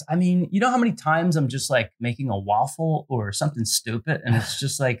guess. I mean, you know how many times I'm just like making a waffle or something stupid, and it's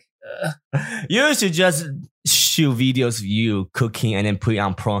just like, you should just shoot videos of you cooking and then put it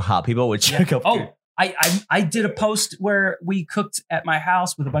on Pornhub. People would check up. Oh, I did a post where we cooked at my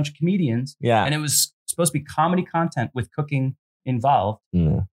house with a bunch of comedians. Yeah. And it was supposed to be comedy content with cooking involved.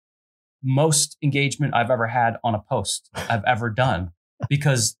 Mm. Most engagement I've ever had on a post I've ever done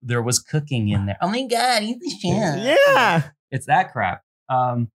because there was cooking in there. Oh my God, he's the chef. Yeah. It's that crap.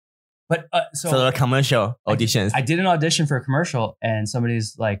 But so the commercial auditions. I did an audition for a commercial and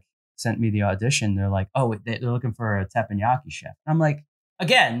somebody's like sent me the audition. They're like, oh, they're looking for a teppanyaki chef. I'm like,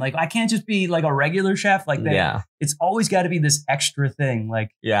 again, like I can't just be like a regular chef like that. Yeah. It's always got to be this extra thing. Like,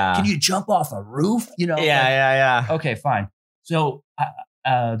 can you jump off a roof? Yeah. Okay, fine. So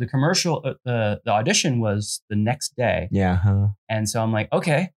the commercial, the audition was the next day. Yeah. And so I'm like,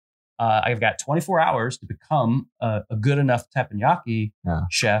 okay, I've got 24 hours to become a good enough teppanyaki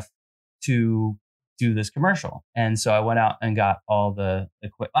chef to do this commercial. And so I went out and got all the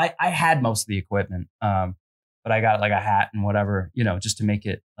equipment. I had most of the equipment, but I got like a hat and whatever, just to make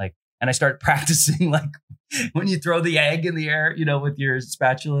it like, and I started practicing like when you throw the egg in the air, with your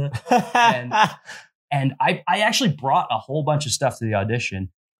spatula. And I actually brought a whole bunch of stuff to the audition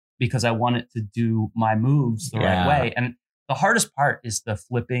because I wanted to do my moves the right way. And the hardest part is the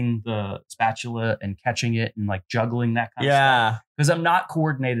flipping the spatula and catching it and like juggling that kind of stuff. Because I'm not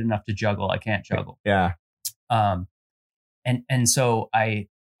coordinated enough to juggle. I can't juggle. Yeah. And so I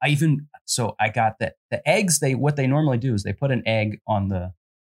got the eggs. What they normally do is they put an egg on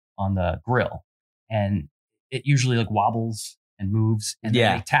the grill, and it usually like wobbles and moves, and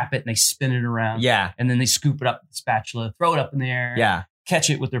then they tap it and they spin it around. Yeah. And then they scoop it up with the spatula, throw it up in the air. Yeah.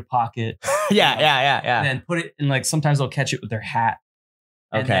 Catch it with their pocket. Yeah. And then put it in like, sometimes they'll catch it with their hat.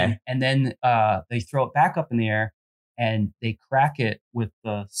 Okay. And then they throw it back up in the air and they crack it with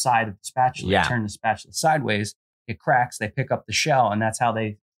the side of the spatula. Yeah. They turn the spatula sideways. It cracks. They pick up the shell, and that's how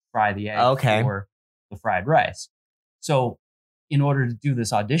they fry the egg for the fried rice. So in order to do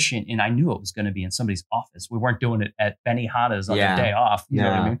this audition, and I knew it was going to be in somebody's office. We weren't doing it at Benihana's on their day off. You know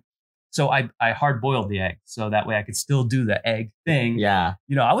what I mean? So I hard boiled the egg so that way I could still do the egg thing. Yeah.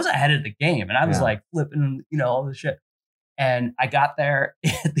 I was ahead of the game, and I was like flipping, all this shit. And I got there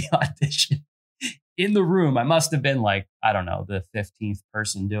at the audition in the room. I must have been like, I don't know, the 15th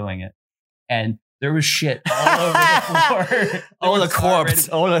person doing it. And there was shit all over the floor. All the corpse,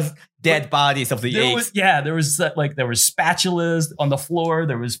 all the dead bodies of the eggs. There was spatulas on the floor.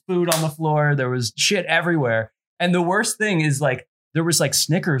 There was food on the floor. There was shit everywhere. And the worst thing is like, there was like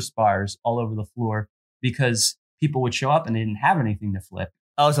Snickers bars all over the floor because people would show up and they didn't have anything to flip.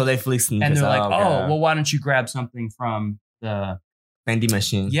 Oh, so they flick Snickers. And they're like, well, why don't you grab something from the vending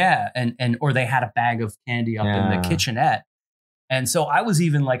machine? Yeah. And or they had a bag of candy up in the kitchenette. And so I was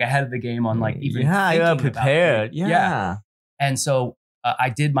even like ahead of the game on like even you are thinking prepared. About yeah. And so I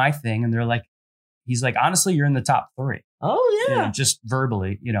did my thing, and they're like, he's like, honestly, you're in the top 3. Oh yeah. Just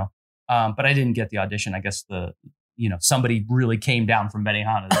verbally, but I didn't get the audition. I guess somebody really came down from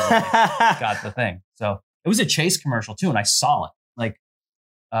Benihana and got the thing. So it was a Chase commercial too. And I saw it like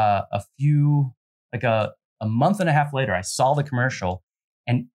a month and a half later, I saw the commercial,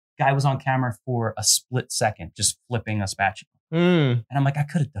 and guy was on camera for a split second, just flipping a spatula. And I'm like, I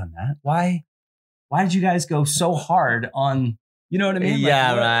could have done that. Why did you guys go so hard on, you know what I mean? Like,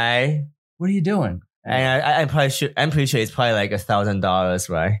 right. What are you doing? And I'm pretty sure it's probably like $1,000,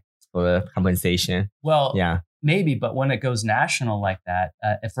 right? For the compensation. Well, yeah, maybe, but when it goes national like that,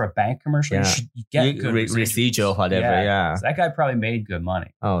 for a bank commercial, you get good residual, whatever. Yeah. So that guy probably made good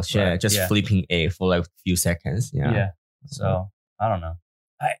money. Oh shit! But, just flipping egg for like a few seconds. Yeah. So I don't know.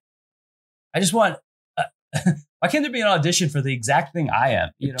 I just want. Why can't there be an audition for the exact thing I am?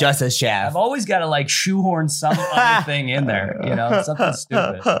 Just a chef. I've always got to like shoehorn some other thing in there. Something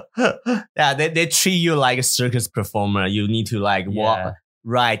stupid. Yeah, they treat you like a circus performer. You need to like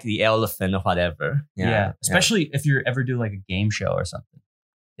ride the elephant or whatever. Yeah. Especially if you ever do like a game show or something.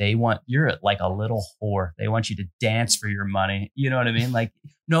 You're like a little whore. They want you to dance for your money. You know what I mean? Like,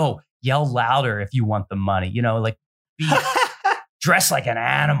 no, yell louder if you want the money. Like be dressed like an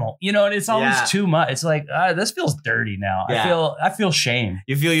animal. And it's always too much. It's like, this feels dirty now. Yeah. I feel shame.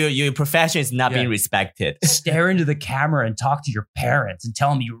 You feel your profession is not being respected. Stare into the camera and talk to your parents and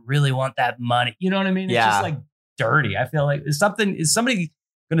tell them you really want that money. You know what I mean? It's just like dirty. I feel like is somebody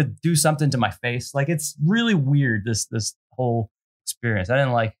going to do something to my face? Like, it's really weird, this whole experience. I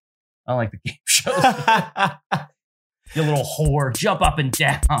don't like the game shows. You little whore, jump up and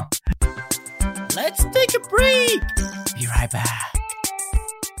down. Let's take a break. Be right back.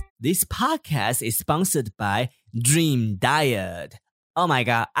 This podcast is sponsored by Dream Diet. Oh my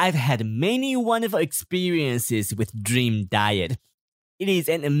God, I've had many wonderful experiences with Dream Diet. It is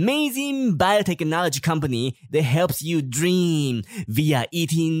an amazing biotechnology company that helps you dream via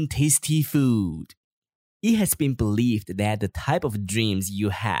eating tasty food. It has been believed that the type of dreams you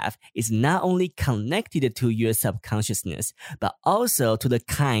have is not only connected to your subconsciousness, but also to the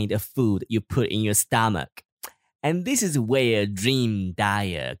kind of food you put in your stomach. And this is where Dream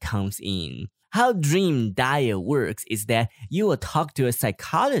Diet comes in. How Dream Diet works is that you will talk to a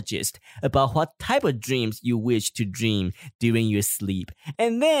psychologist about what type of dreams you wish to dream during your sleep.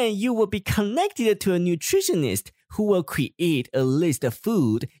 And then you will be connected to a nutritionist who will create a list of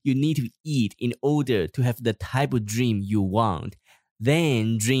food you need to eat in order to have the type of dream you want.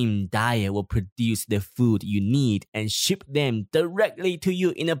 Then Dream Diet will produce the food you need and ship them directly to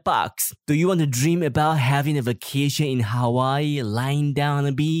you in a box. Do you want to dream about having a vacation in Hawaii, lying down on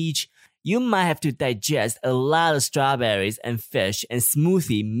the beach? you might have to digest a lot of strawberries and fish and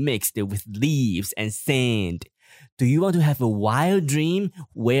smoothie mixed with leaves and sand. Do you want to have a wild dream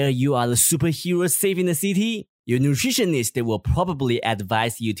where you are the superhero saving the city? Your nutritionist will probably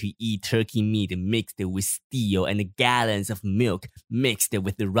advise you to eat turkey meat mixed with steel and gallons of milk mixed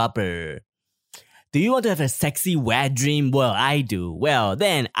with rubber. Do you want to have a sexy wet dream? Well, I do. Well,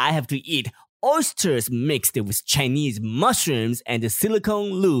 then I have to eat oysters mixed with Chinese mushrooms and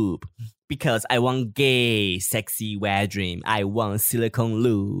silicone lube. Because I want gay, sexy wet dream. I want silicone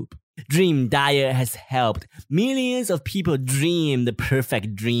lube. Dream Diet has helped millions of people dream the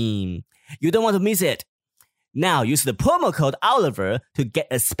perfect dream. You don't want to miss it. Now use the promo code Oliver to get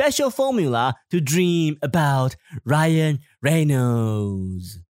a special formula to dream about Ryan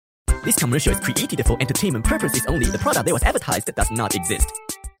Reynolds. This commercial is created for entertainment purposes only. The product that was advertised does not exist.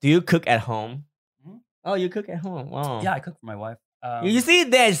 Do you cook at home? Hmm? Oh, you cook at home. Wow. Yeah, I cook for my wife. You see,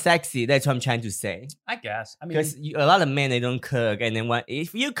 that's sexy. That's what I'm trying to say. I guess. I mean, Because a lot of men, they don't cook. And then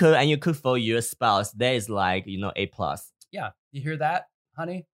if you cook and you cook for your spouse, that is like, A+. yeah, you hear that,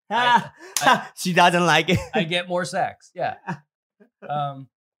 honey? She doesn't like it. I get more sex. Yeah.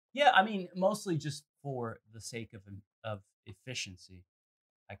 Yeah, I mean, mostly just for the sake of efficiency,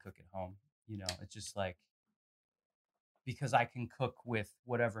 I cook at home. It's just like, because I can cook with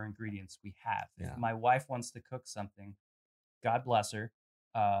whatever ingredients we have. Yeah. If my wife wants to cook something, God bless her,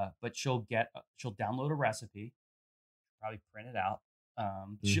 but she'll download a recipe, probably print it out.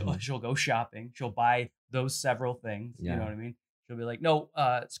 She'll go shopping. She'll buy those several things. Yeah. You know what I mean? She'll be like, no,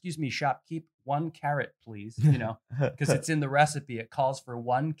 excuse me, shopkeep, 1 carrot, please. Because it's in the recipe. It calls for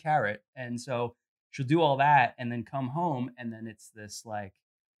 1 carrot. And so she'll do all that and then come home. And then it's this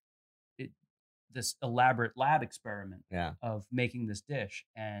this elaborate lab experiment Yeah. of making this dish.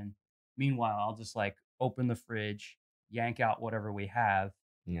 And meanwhile, I'll just like open the fridge, yank out whatever we have,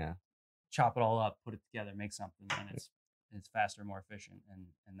 Yeah. chop it all up, put it together, make something. And it's faster, more efficient.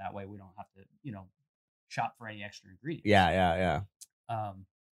 And that way we don't have to, shop for any extra ingredients. Yeah. Not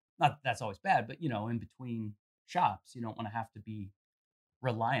that that's always bad, but in between shops, you don't want to have to be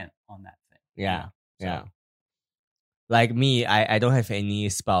reliant on that thing. Yeah. So, Yeah. Like me, I don't have any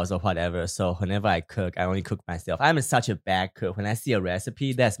spouse or whatever. So whenever I cook, I only cook myself. I'm such a bad cook. When I see a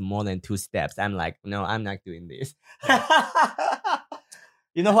recipe that's more than 2 steps, I'm like, no, I'm not doing this.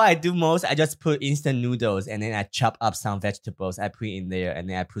 You know what I do most? I just put instant noodles and then I chop up some vegetables. I put in there and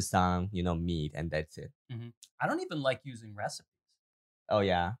then I put some, meat and that's it. I don't even like using recipes. Oh,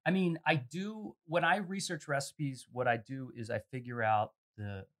 yeah. I mean, I do, when I research recipes, what I do is I figure out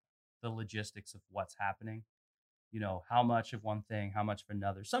the logistics of what's happening. How much of one thing, how much of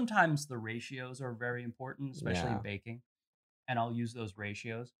another. Sometimes the ratios are very important, especially in baking, and I'll use those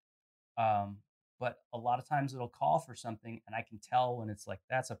ratios. But a lot of times it'll call for something, and I can tell when it's like,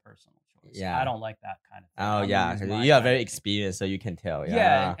 that's a personal choice. Yeah. I don't like that kind of thing. Oh, I'm yeah. gonna use my You are kind very of thing. experienced, so you can tell.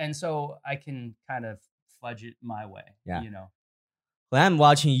 Yeah, and so I can kind of fudge it my way. Yeah. When I'm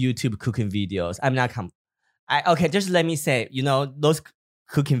watching YouTube cooking videos, I'm not okay, just let me say, those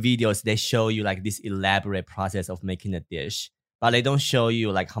cooking videos, they show you like this elaborate process of making a dish, but they don't show you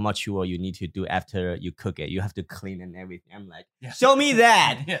like how much fuel you need to do after you cook it. You have to clean and everything. I'm like, show me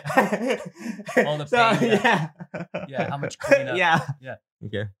that. All the pain. Yeah, how much cleanup. Yeah.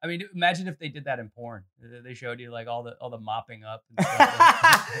 Okay. I mean, imagine if they did that in porn. They showed you like all the mopping up and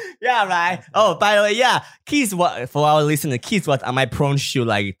stuff. Yeah, right. Oh, by the way, yeah, Keith, for our listener, Keith was on my porn shoot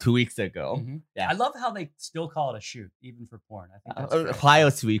like 2 weeks ago. Mm-hmm. Yeah. I love how they still call it a shoot, even for porn. I think that's great. Why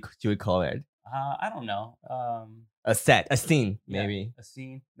else should we call it? I don't know. A scene, maybe. A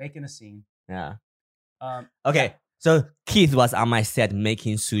scene, making a scene. Yeah. Okay. Yeah. So Keith was on my set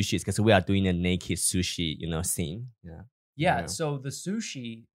making sushi because we are doing a naked sushi, scene. Yeah. Yeah. So the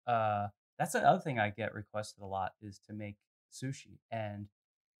sushi, that's another thing I get requested a lot is to make sushi. And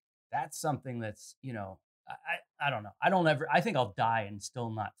that's something that's, I don't know. I think I'll die and still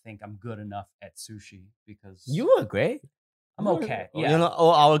not think I'm good enough at sushi because You were great. I'm okay. Yeah.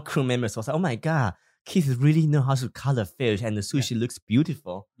 All our crew members was like, oh my God, Keith really know how to color fish and the sushi looks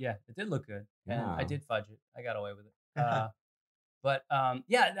beautiful. Yeah, it did look good. And Yeah. I did fudge it. I got away with it. But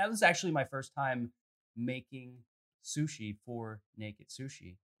yeah, that was actually my first time making sushi for Naked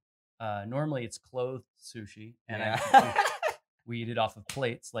Sushi. Normally it's clothed sushi and we eat it off of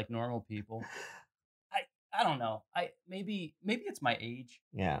plates like normal people. I don't know. Maybe it's my age.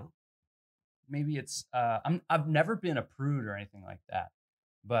 Yeah. Maybe it's I've never been a prude or anything like that.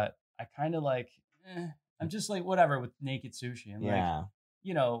 But I kind of like I'm just like whatever with Naked Sushi. I'm like,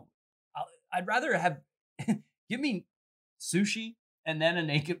 I'd rather have give me sushi and then a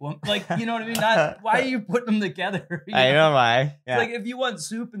naked woman. Like, you know what I mean? Not why are you putting them together? You I know, right? Yeah. Like if you want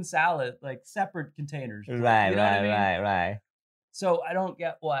soup and salad, like separate containers. right, you know what I right, mean? right. So I don't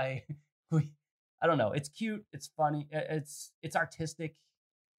get why I don't know. It's cute. It's funny. It's artistic.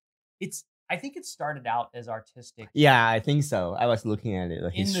 I think it started out as artistic. Yeah, I think so. I was looking at it, the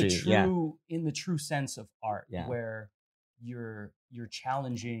history. In the true sense of art, Yeah. where you're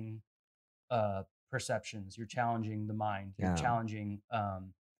challenging perceptions, you're challenging the mind, you're Yeah. challenging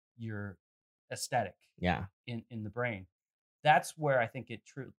your aesthetic Yeah. in the brain. That's where I think it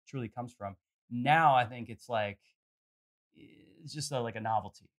truly comes from. Now I think it's like it's just like a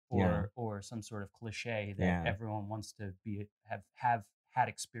novelty or some sort of cliche that everyone wants to have had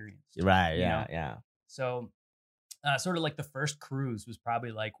experience. Right. you Yeah. know? Yeah. So sort of like the first cruise was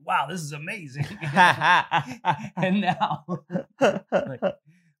probably like, wow, this is amazing. And now, like,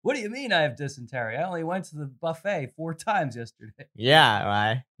 what do you mean I have dysentery? I only went to the buffet 4 times yesterday. Yeah.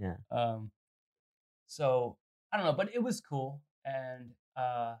 Right. Yeah. So I don't know, but it was cool and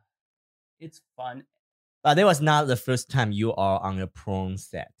it's fun. But that was not the first time you are on a porn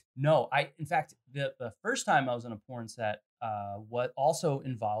set. No, in fact, the first time I was on a porn set, what also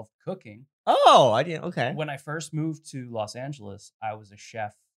involved cooking. Oh, I didn't. Okay. When I first moved to Los Angeles, I was a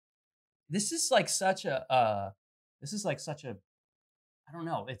chef. This is like such a I don't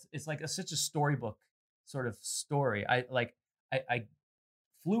know. It's like such a storybook sort of story. I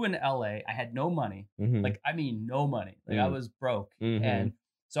flew into LA. I had no money. Mhm. Like, I mean, no money. Like I was broke. Mhm. And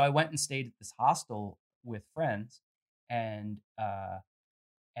so I went and stayed at this hostel with friends. And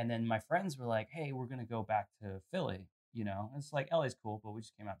then my friends were like, hey, we're going to go back to Philly. You know, and it's like, LA's cool, but we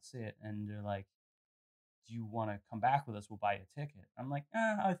just came out to see it. And they're like, do you want to come back with us? We'll buy you a ticket. I'm like,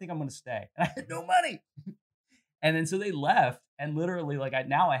 I think I'm going to stay. And I had no money. And then so they left. And literally, like,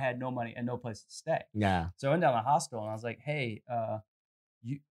 now I had no money and no place to stay. Yeah. So I went down to the hostel and I was like, hey,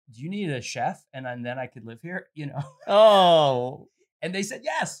 do you need a chef? And then I could live here, you know? Oh, And they said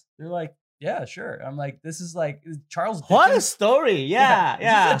yes. They're like, yeah, sure. I'm like, this is like Charles Dickens. what a story! Yeah.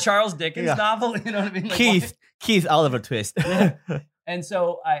 This is a Charles Dickens Yeah. novel. You know what I mean? Like, Keith Oliver Twist. Yeah. And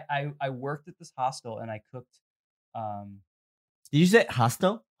so I worked at this hostel and I cooked Did you say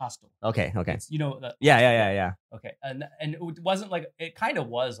hostel? hostel. Okay. Okay. It's, you know, Yeah. Okay. And it wasn't like, it kind of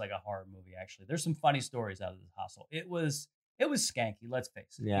was like a horror movie, actually. There's some funny stories out of this hostel. It was skanky, let's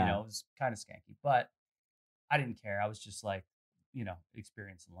face it. Yeah. You know, it was kind of skanky, but I didn't care. I was just like, you know,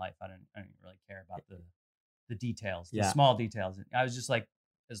 experience in life. I didn't really care about the details, the Yeah. small details. I was just like,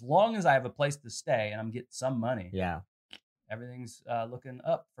 as long as I have a place to stay and I'm getting some money, Yeah. everything's looking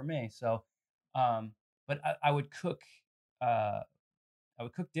up for me. So, but I would cook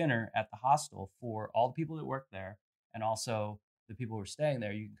dinner at the hostel for all the people that work there, and also the people who are staying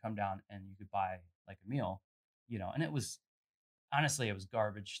there. You can come down and you could buy like a meal, you know. And it was honestly, it was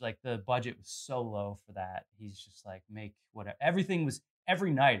garbage. Like the budget was so low for that. He's just like, make whatever. Everything was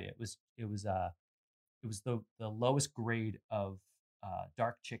every night. It was the lowest grade of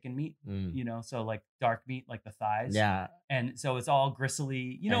dark chicken meat, you know, so like dark meat, like the thighs. Yeah. And so it's all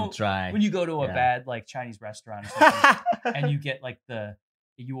gristly, you know, And dry. when you go to a Yeah. bad like Chinese restaurant or something, and you get like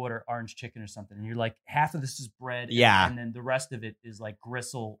you order orange chicken or something, and you're like, half of this is bread, Yeah. and then the rest of it is like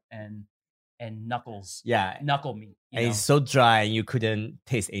gristle and knuckles, Yeah. knuckle meat. You And know? it's so dry and you couldn't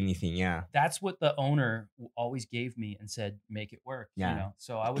taste anything. Yeah. That's what the owner always gave me and said, make it work. Yeah. You know,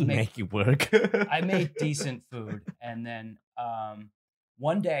 so I would Make it work. I made decent food, and then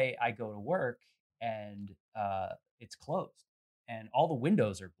one day I go to work and it's closed, and all the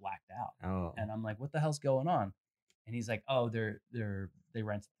windows are blacked out, Oh. and I'm like, what the hell's going on? And he's like, oh, they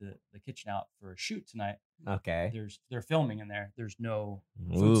rented the kitchen out for a shoot tonight. Okay. They're filming in there. There's no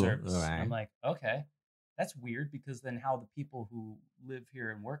food Ooh, service. all right. I'm like, okay, that's weird, because then how the people who live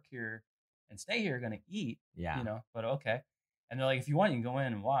here and work here and stay here are gonna eat? Yeah. You know, but okay. And they're like, if you want, you can go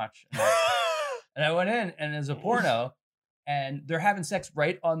in and watch. And I went in, and there's a porno, and they're having sex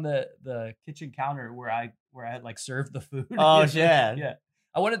right on the kitchen counter where I had like served the food. Oh, You know? shit. Yeah.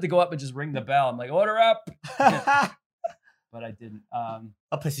 I wanted to go up and just ring the bell. I'm like, order up. But I didn't.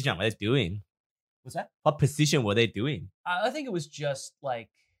 What position were they doing? What's that? What position were they doing? I think it was just like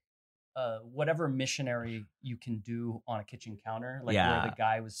whatever missionary you can do on a kitchen counter, like Yeah. where the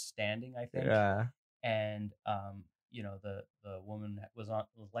guy was standing, I think. Yeah. And you know, the woman was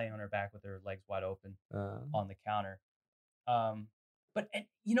laying on her back with her legs wide open on the counter. But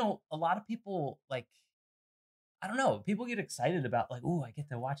you know, a lot of people, like, I don't know, people get excited about like, oh, I get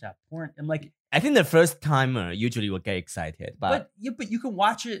to watch that porn. And like, I think the first timer usually will get excited, but but you can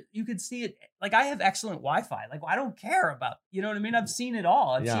watch it, you can see it. Like, I have excellent Wi-Fi. Like, I don't care about, you know what I mean? I've seen it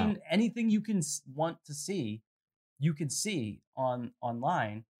all. I've Yeah. seen anything you can want to see. you can see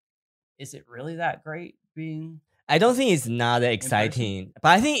online, is it really that great being? I don't think it's not that exciting, but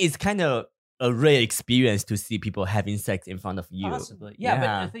I think it's kind of a rare experience to see people having sex in front of you. Possibly. Yeah,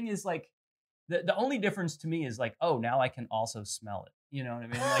 but the thing is, like, the only difference to me is like, oh, now I can also smell it. You know what I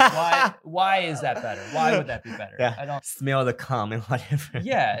mean? Like, why is that better? Why would that be better? Yeah. I don't smell the cum and whatever.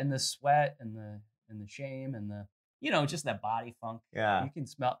 Yeah, and the sweat and the shame and the, you know, just that body funk. Yeah. You can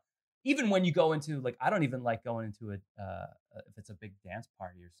smell. Even when you go into, like, I don't even like going into if it's a big dance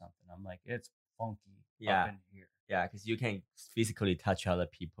party or something. I'm like, it's funky up in here. Yeah, because you can physically touch other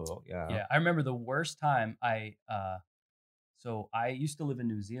people. Yeah. Yeah, I remember the worst time so I used to live in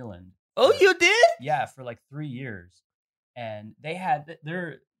New Zealand. Oh, you did? Yeah, for like 3 years. And they had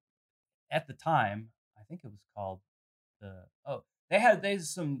at the time, I think it was called they had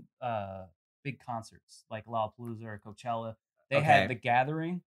some big concerts like Lollapalooza or Coachella. They had The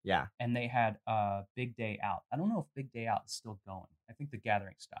Gathering. Yeah. And they had Big Day Out. I don't know if Big Day Out is still going. I think The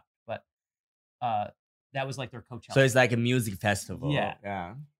Gathering stopped, but that was like their Coachella. So it's like a music festival. Yeah.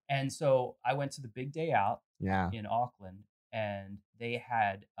 Yeah. And so I went to the Big Day Out Yeah. in Auckland, and they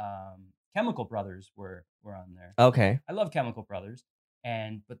had Chemical Brothers were on there. Okay. I love Chemical Brothers,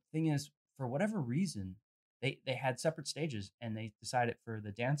 but the thing is, for whatever reason, they had separate stages, and they decided for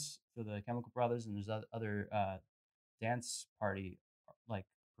the Chemical Brothers, and there's other dance party like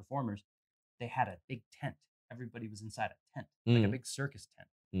performers, they had a big tent. Everybody was inside a tent, like a big circus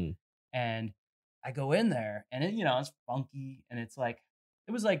tent. And I go in there, and it, you know, it's funky, and it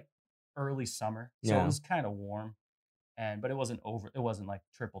was like early summer, so it was kind of warm, but it wasn't like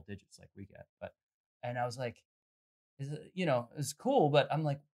triple digits like we get. And I was like, it's cool, but I'm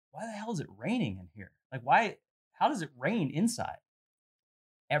like, why the hell is it raining in here? Like, how does it rain inside?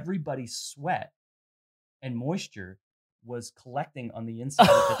 Everybody's sweat and moisture was collecting on the inside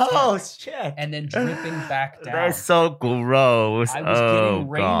of the tent. Oh, shit. And then dripping back down. That's so gross. I was getting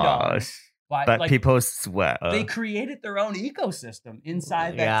rained on. But like, people sweat. They created their own ecosystem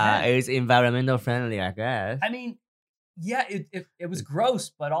inside that tent. Yeah, it's environmental friendly, I guess. I mean, yeah, it was gross,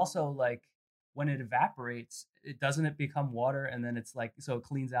 but also like when it evaporates, it become water, and then it's like, so it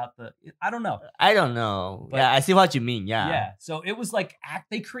cleans out I don't know. But, yeah, I see what you mean. Yeah. Yeah. So it was like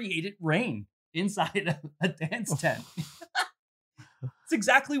they created rain inside a dance tent. It's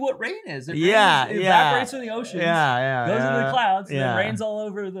exactly what rain is. It evaporates from the ocean. Goes into the clouds, and then rains all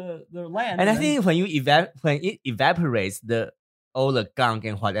over the land. And I think when it evaporates, all the gunk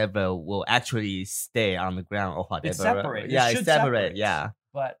and whatever will actually stay on the ground or whatever. It separates. Yeah, it separates. Yeah.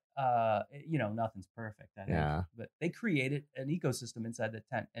 But nothing's perfect. I think. Yeah. But they created an ecosystem inside the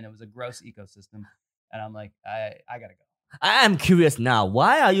tent, and it was a gross ecosystem. And I'm like, I gotta go. I am curious now.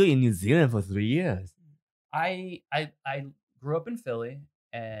 Why are you in New Zealand for 3 years? I grew up in Philly,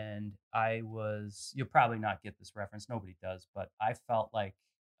 and you'll probably not get this reference. Nobody does, but I felt like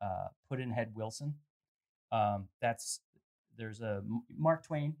Pudd'nhead Wilson. There's a Mark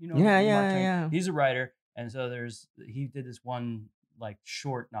Twain, Mark Twain? Yeah. He's a writer, and so he did this one like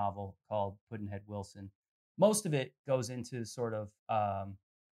short novel called Pudd'nhead Wilson. Most of it goes into sort of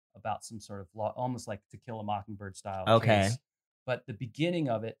about some sort of law, almost like To Kill a Mockingbird style. Okay. Case. But the beginning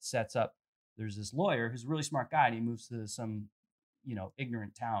of it sets up, there's this lawyer who's a really smart guy, and he moves to some,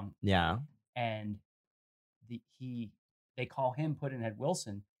 ignorant town. Yeah. And they call him Pudd'nhead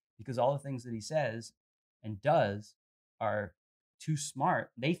Wilson because all the things that he says and does are too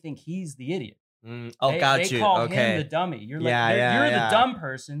smart. They think he's the idiot. They call him the dummy. You're like, you're the dumb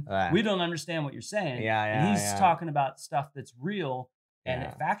person. Right. We don't understand what you're saying. And he's talking about stuff that's real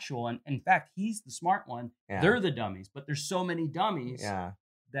and factual. And in fact, he's the smart one. Yeah. They're the dummies. But there's so many dummies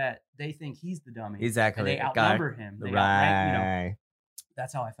that they think he's the dummy. Exactly. And they outnumber him. They outrank,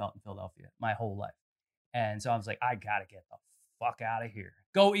 That's how I felt in Philadelphia my whole life. And so I was like, I gotta get the fuck out of here.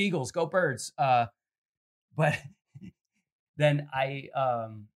 Go Eagles, go Birds. But then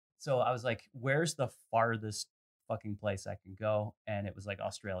so I was like, where's the farthest fucking place I can go? And it was like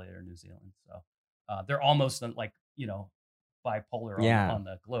Australia or New Zealand. So they're almost like, bipolar on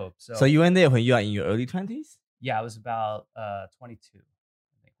the globe. So you went there when you are in your early 20s? Yeah, I was about 22,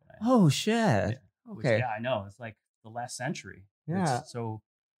 I think. Oh, shit. Yeah. Okay. I know. It's like the last century. Yeah. It's so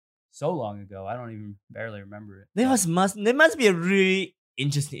long ago. I don't even barely remember it. There must be a really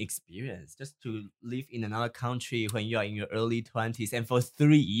interesting experience just to live in another country when you are in your early 20s and for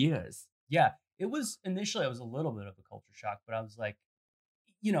 3 years. Yeah. It was initially, it was a little bit of a culture shock, but I was like,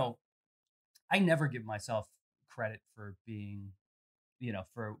 I never give myself credit for being,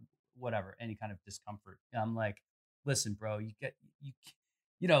 for whatever, any kind of discomfort. I'm like, listen, bro,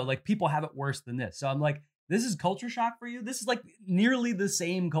 like people have it worse than this. So I'm like, This is culture shock for you. This is like nearly the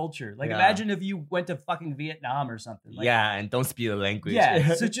same culture. Like Yeah. imagine if you went to fucking Vietnam or something. Like, yeah, and don't speak the language.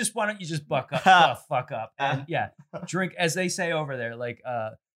 yeah. So just why don't you just buck up, fuck up, and yeah, drink as they say over there, like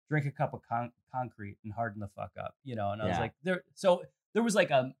drink a cup of concrete and harden the fuck up, you know. And I was Yeah. like, there was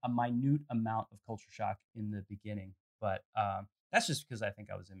like a minute amount of culture shock in the beginning, but that's just because I think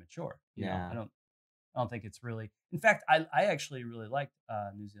I was immature. You know? Yeah. I don't think it's really. In fact, I actually really liked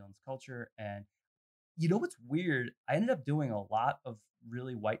New Zealand's culture, and you know what's weird? I ended up doing a lot of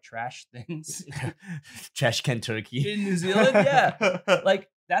really white trash things Trash can turkey. in New Zealand. Yeah, like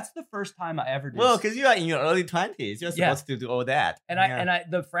that's the first time I ever did. well, because you are in your early 20s, you're Yeah. supposed to do all that. and I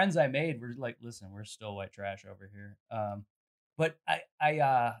the friends I made were like, listen, we're still white trash over here. But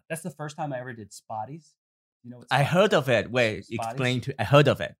I that's the first time I ever did spotties. You know what? I spotties heard of it. Wait, Spotties? explain to. I heard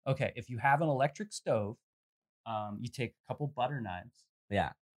of it. Okay, if you have an electric stove, you take a couple butter knives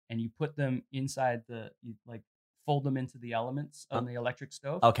Yeah. and you put them inside you like fold them into the elements on the electric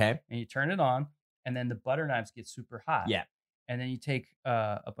stove. Okay. And you turn it on, and then the butter knives get super hot. Yeah. And then you take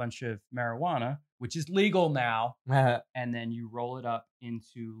a bunch of marijuana, which is legal now, and then you roll it up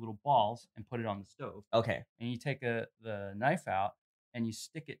into little balls and put it on the stove. okay. And you take the knife out and you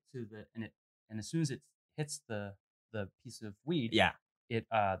stick it to and as soon as it hits the piece of weed, Yeah. it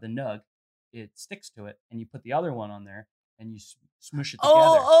the nug, it sticks to it, and you put the other one on there and you smoosh it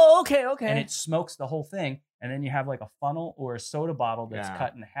together. Okay, okay. And it smokes the whole thing, and then you have like a funnel or a soda bottle that's Yeah.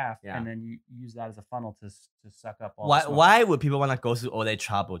 cut in half, Yeah. and then you use that as a funnel to suck up all. why the smoke. why would people want to go through all that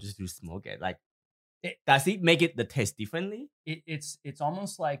trouble just to smoke it? Like, It- does it make it the taste differently? It's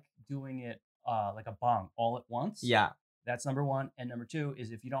almost like doing it like a bong all at once. Yeah. That's number one, and number two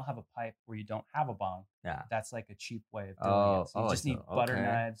is if you don't have a pipe or you don't have a bong, Yeah. that's like a cheap way of doing Oh, it. So you oh, just need so- butter okay.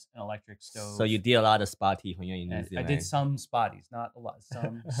 knives, an electric stove. So you did a lot of spotty when you're in New and I Zealand. did some spotties, not a lot,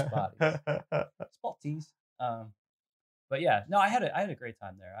 some spotties. Spotties. But yeah, no, I had a great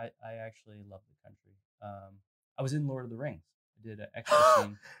time there. I actually loved the country. I was in Lord of the Rings. I did an extra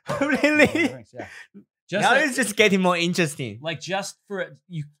scene. in Lord of the Really? Rings, yeah. Just Now like, it's just getting more interesting. like just for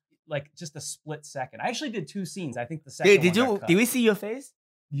you, like just a split second. I actually did 2 scenes. I think the second Did one got you? cut. Did we see your face?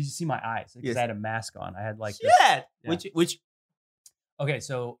 You just see my eyes because Yes. I had a mask on. I had like this. Yeah. Yeah. Which? Okay,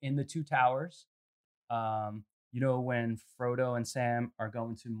 so in the 2 towers, you know when Frodo and Sam are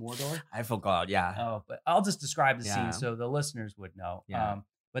going to Mordor? I forgot. Yeah. Oh, but I'll just describe the Yeah. scene so the listeners would know. Yeah.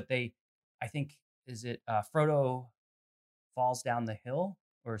 But I think, is it Frodo falls down the hill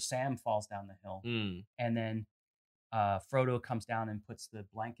or Sam falls down the hill, Mm. and then Frodo comes down and puts the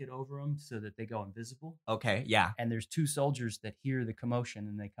blanket over them so that they go invisible. Okay. Yeah. And there's 2 soldiers that hear the commotion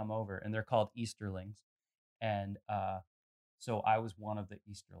and they come over, and they're called Easterlings. And so I was one of the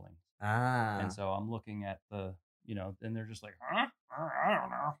Easterlings. Ah. And so I'm looking at and they're just like, huh? I don't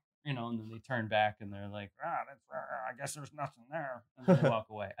know. And then they turn back and they're like, I guess there's nothing there. And then they walk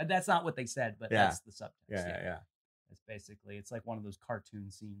away. That's not what they said, but Yeah. that's the subtext. Yeah. It's basically, it's like one of those cartoon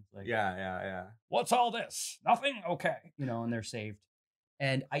scenes. Like, Yeah. what's all this? Nothing? Okay. And they're saved.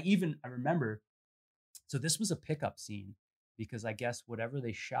 And I remember, so this was a pickup scene because I guess whatever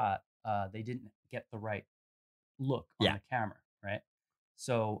they shot, they didn't get the right look on Yeah. the camera, right?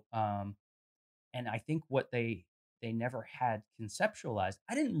 So, and I think what they never had conceptualized.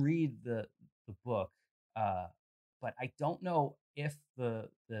 I didn't read the book, but I don't know if the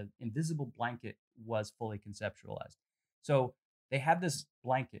invisible blanket was fully conceptualized. So they had this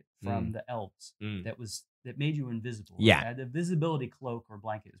blanket from the elves Mm. that made you invisible. Yeah. It had the visibility cloak or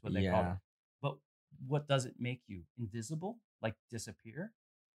blanket is what they call Yeah. it. But what does it make you? Invisible? Like disappear?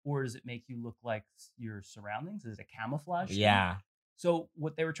 Or does it make you look like your surroundings? Is it a camouflage thing? Yeah. So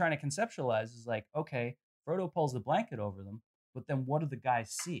what they were trying to conceptualize is like, okay, Frodo pulls the blanket over them, but then what do the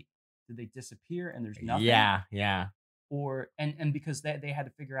guys see? Do they disappear and there's nothing? Yeah. Or and because they had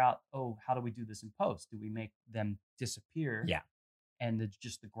to figure out, oh, how do we do this in post? Do we make them disappear? Yeah. And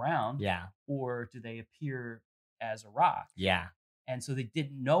just the ground? Yeah. Or do they appear as a rock? Yeah. And so they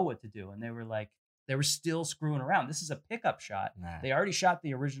didn't know what to do, and they were still screwing around. This is a pickup shot. Nah. They already shot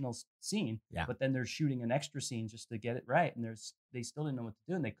the original scene, Yeah. but then they're shooting an extra scene just to get it right, and they still didn't know what to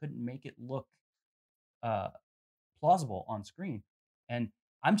do, and they couldn't make it look plausible on screen. And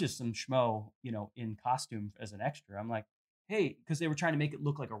I'm just some schmo, in costume as an extra. I'm like, hey, because they were trying to make it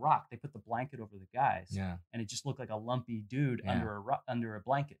look like a rock. They put the blanket over the guys, Yeah. and it just looked like a lumpy dude Yeah. under a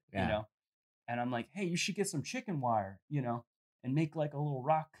blanket, Yeah. And I'm like, hey, you should get some chicken wire, and make like a little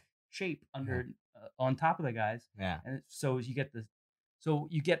rock shape under on top of the guys. Yeah. And so you get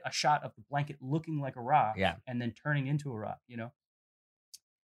a shot of the blanket looking like a rock, Yeah. and then turning into a rock,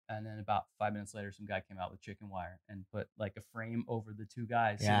 And then about 5 minutes later, some guy came out with chicken wire and put like a frame over the two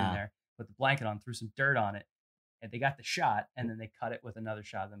guys Yeah. sitting there, put the blanket on, threw some dirt on it, and they got the shot, and then they cut it with another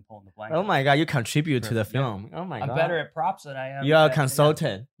shot, then pulling the blanket. Oh my god, you contribute to the Perfect, yeah. film. Oh my I'm god. better at props than I am. You're a at-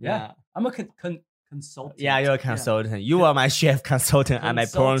 consultant. Yeah. I'm a consultant. Yeah, you're a consultant. You are my chef consultant. I'm a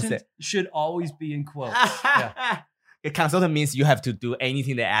porn Consultant should always be in quotes. A consultant means you have to do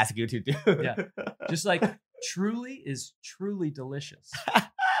anything they ask you to do. Yeah. Just like truly is truly delicious.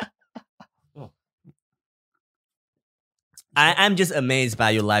 I'm just amazed by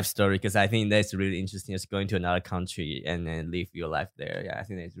your life story because I think that's really interesting. Just going to another country and then live your life there. Yeah, I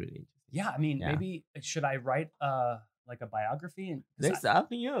think that's really interesting. Yeah, I mean, Yeah. maybe should I write like a biography? And 'cause That's up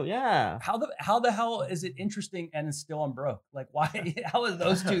to you. Yeah. how the hell is it interesting and it's still I'm broke? Like why? How is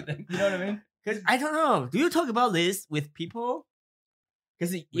those two things? You know what I mean? Because I don't know. Do you talk about this with people?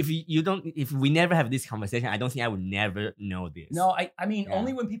 Because if you don't, if we never have this conversation, I don't think I would never know this. No, I mean Yeah.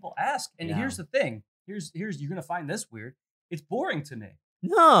 only when people ask. And Yeah. here's the thing. Here's you're gonna find this weird. It's boring to me.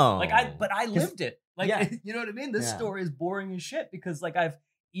 no. Like I lived it. Like Yeah. you know what I mean? This Yeah. story is boring as shit because like I've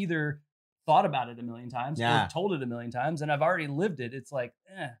either thought about it a million times Yeah. or told it a million times and I've already lived it. It's like,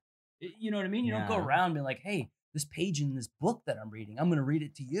 you know what I mean? You don't go Yeah. around being like, hey, this page in this book that I'm reading, I'm gonna read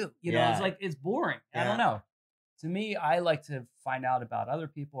it to you. You know, Yeah. it's like it's boring. I don't Yeah. know. To me, I like to find out about other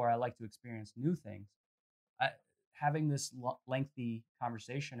people or I like to experience new things. Having this lengthy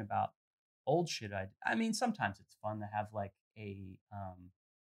conversation about old shit, I mean, sometimes it's fun to have like an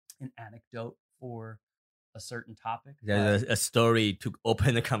anecdote for a certain topic. There's a story to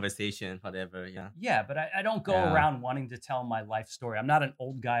open the conversation, whatever. Yeah. Yeah, but I don't go Yeah. around wanting to tell my life story. I'm not an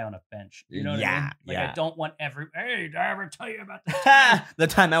old guy on a bench. You know what I mean? Like Yeah. I don't want hey, did I ever tell you about the time The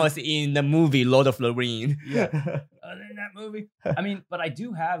time I was in the movie Lord of the Rings. Yeah. In that movie? I mean, but I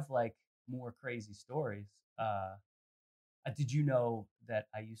do have like more crazy stories. Did you know that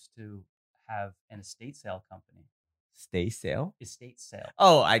I used to have an estate sale company? Stay sale? Estate sale.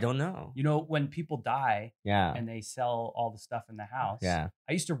 Oh, I don't know. You know, when people die Yeah. and they sell all the stuff in the house. Yeah.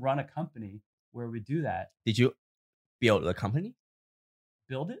 I used to run a company where we do that. Did you build the company?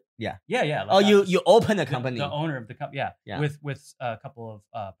 Build it? Yeah. Yeah, yeah. Oh, like you open a the- company. The owner of the company, yeah, Yeah. with a couple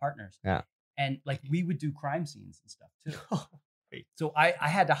of partners. Yeah. And like we would do crime scenes and stuff too. Great. So I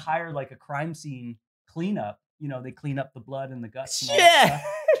had to hire like a crime scene cleanup. You know, they clean up the blood and the guts and all that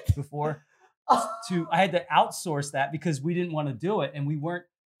Shit. stuff before. I had to outsource that because we didn't want to do it, and we weren't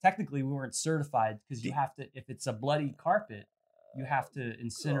certified because you have to, if it's a bloody carpet, you have to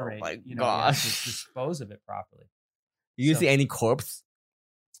incinerate. my you know, you have to gosh. dispose of it properly. Do you So- see any corpse?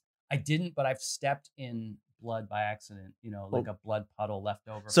 I didn't, but I've stepped in blood by accident. You know, like a blood puddle left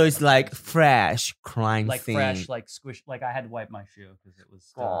over. So from it's a like crime scene. fresh crime like scene. fresh, like squish. Like I had to wipe my shoe because it was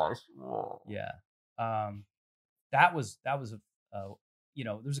still, Gosh. yeah. That was you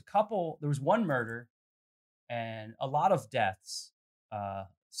know, there was one murder and a lot of deaths.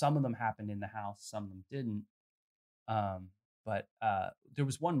 Some of them happened in the house, some of them didn't. But there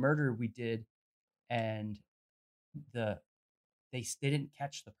was one murder we did, and they didn't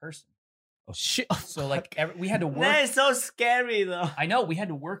catch the person. Oh shit. So like we had to work. That is so scary though. I know we had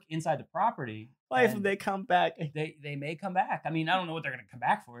to work inside the property. What if and they come back? they may come back. I mean, I don't know what they're gonna come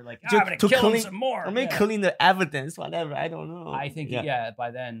back for. Like, To- I'm gonna to kill them clean- some more. I mean, Yeah. clean the evidence, whatever. I don't know. I think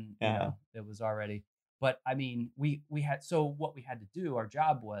by then, Yeah. you know, it was already. But I mean, we had, so what we had to do, our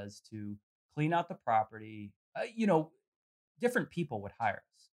job was to clean out the property. You know, different people would hire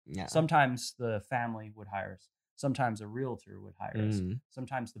us. Yeah. Sometimes the family would hire us. Sometimes a realtor would hire us. Mm.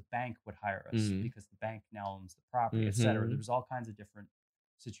 Sometimes the bank would hire us Mhm. because the bank now owns the property, et cetera. Mhm. There was all kinds of different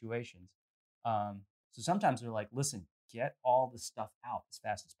situations. So sometimes they're like, listen, get all the stuff out as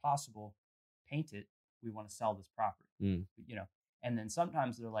fast as possible, paint it. We want to sell this property, Mm. you know. And then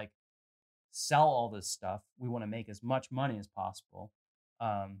sometimes they're like, sell all this stuff. We want to make as much money as possible,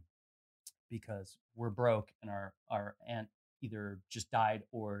 because we're broke and our aunt either just died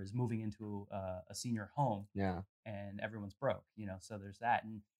or is moving into a senior home, Yeah. and everyone's broke, you know. So there's that,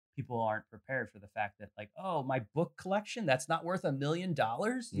 and people aren't prepared for the fact that like, oh, my book collection, that's not worth $1 million.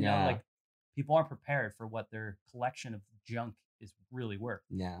 You know, Yeah. like people aren't prepared for what their collection of junk is really worth.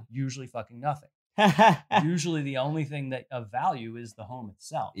 Yeah. Usually fucking nothing. Usually the only thing that of value is the home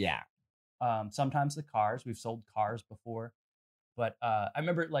itself. Yeah. Sometimes the cars. We've sold cars before, but I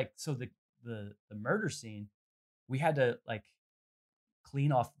remember like, so the murder scene, we had to like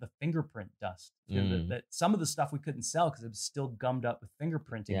clean off the fingerprint dust. You know, that some of the stuff we couldn't sell because it was still gummed up with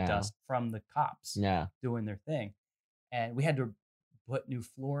fingerprinting Yeah. dust from the cops Yeah. doing their thing, and we had to put new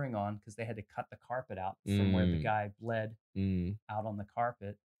flooring on because they had to cut the carpet out from where the Mm. guy bled Mm. out on the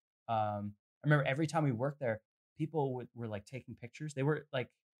carpet. I remember every time we worked there, people were like taking pictures. They were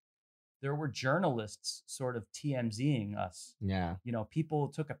like, there were journalists sort of TMZing us. Yeah. You know, people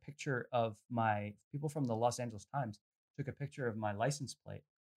took a picture of people from the Los Angeles Times took a picture of my license plate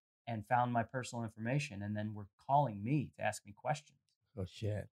and found my personal information, and then were calling me to ask me questions. Oh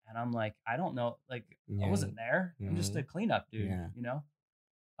shit. And I'm like, I don't know, like I Yeah. wasn't there. I'm just a cleanup dude, Yeah. you know.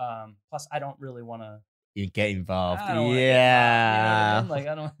 Plus, I don't really want to. You get involved. I don't wanna get Yeah. involved, you know what I mean? Like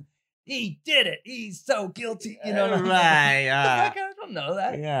I don't. He did it. He's so guilty. You know what I mean? Right. Like, Yeah. I don't know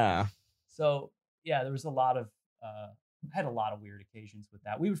that. Yeah. So yeah, there was a lot of. Had a lot of weird occasions with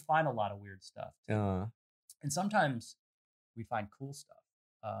that. We would find a lot of weird stuff, too. And sometimes we find cool stuff.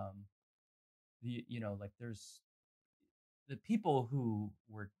 You know, like there's the people who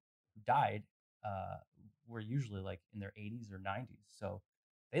died were usually like in their 80s or 90s, so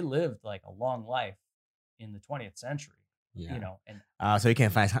they lived like a long life in the 20th century. Yeah. You know, and So you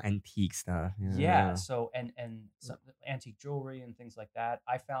can find some antique stuff. yeah, so and some antique jewelry and things like that.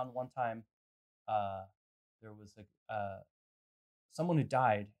 I found one time there was someone who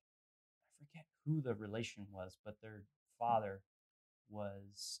died. I forget who the relation was, but their father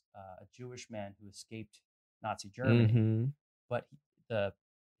was a Jewish man who escaped Nazi Germany. Mm-hmm. But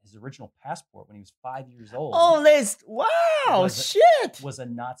his original passport when he was 5 years old Oh, wow, shit. was a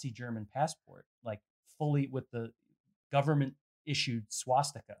Nazi German passport, like fully with the government issued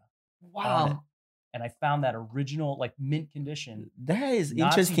swastika on it. And I found that original, like mint condition. That is Nazi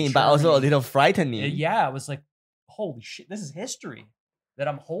interesting, but also a Germany. little frightening. Yeah, I was like, holy shit, this is history that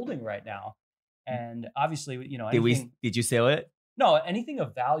I'm holding right now. And obviously, you know, Did you sell it? No, anything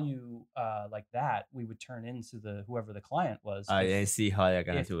of value like that, we would turn into whoever the client was. And see how they're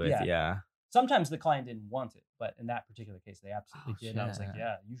gonna do it. Yeah. Sometimes the client didn't want it, but in that particular case, they absolutely did. Shit. And I was like,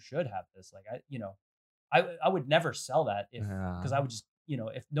 yeah, you should have this. Like, I would never sell that because I would just, you know,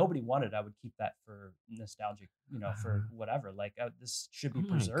 if nobody wanted, I would keep that for nostalgic, you know, for whatever. Like this should be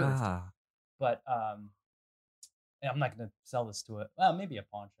preserved. But I'm not going to sell this to maybe a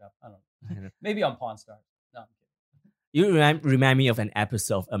pawn shop. I don't know. Maybe on Pawn Stars. No, I'm kidding. You remind me of an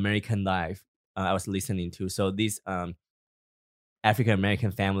episode of American Life I was listening to. So this African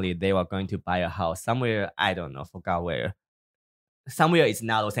American family, they were going to buy a house somewhere, I don't know, forgot where. Somewhere it's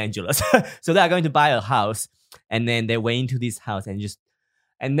not Los Angeles. So they are going to buy a house, and then they went into this house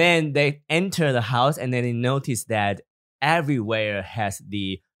and then they enter the house, and then they notice that everywhere has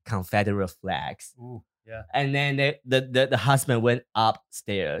the Confederate flags. Ooh, yeah. And then the husband went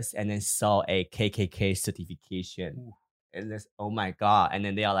upstairs and then saw a KKK certification. Ooh. And this, oh my God. And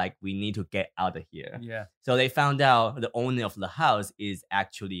then they are like, we need to get out of here. Yeah. So they found out the owner of the house is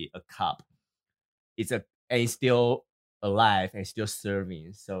actually a cop. And he's still alive and still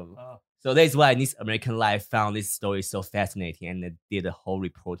serving. So so that's why this American Life found this story so fascinating, and they did a whole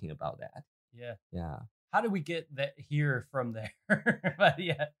reporting about that. Yeah. Yeah. How did we get that here from there? But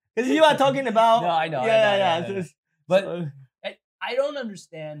yeah. Because you are talking about. No, I know. Yeah. I know. But I don't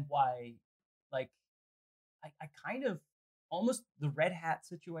understand why, like, I kind of almost the red hat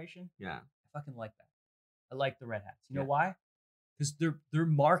situation. Yeah. I fucking like that. I like the red hats. You know Yeah. why? Because they're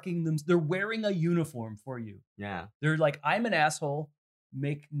marking them. They're wearing a uniform for you. Yeah. They're like, I'm an asshole.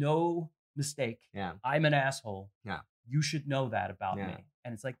 Make no mistake. Yeah. I'm an asshole. Yeah. You should know that about Yeah. me.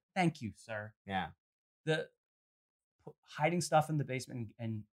 And it's like, thank you, sir. Yeah. The hiding stuff in the basement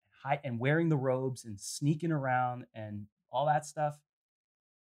and wearing the robes and sneaking around and all that stuff.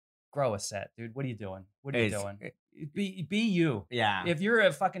 Grow a set, dude. What are you doing? What are you doing? Be you. Yeah. If you're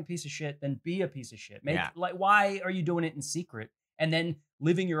a fucking piece of shit, then be a piece of shit. Like, why are you doing it in secret and then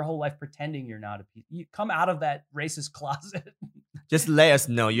living your whole life pretending you're not a piece? You come out of that racist closet. Just let us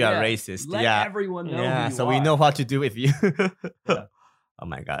know you are racist. Let everyone know. Yeah. who you So are. we know what to do with you. Yeah. Oh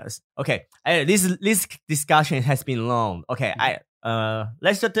my gosh. Okay. This discussion has been long. Okay.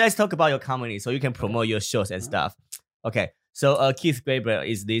 Let's talk about your comedy so you can promote your shows and stuff. Okay. So Keith Graber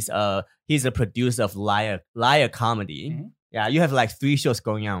is this he's a producer of Liar Comedy. Mhm. Yeah, you have like 3 shows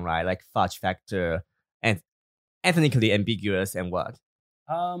going on, right? Like Fudge Factor and Ethnically Ambiguous and what?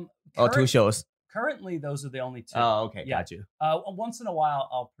 Or 2 shows. Currently, those are the only 2. Oh, okay, Yeah. got you. Once in a while,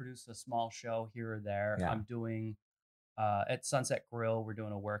 I'll produce a small show here or there. Yeah. I'm doing at Sunset Grill. We're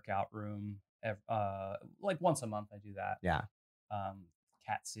doing a workout room. Like once a month, I do that. Yeah.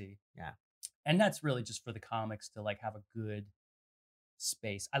 Cat C. Yeah. And that's really just for the comics to like have a good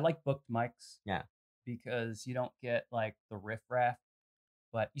space. I like booked mics. Yeah. Because you don't get like the riffraff,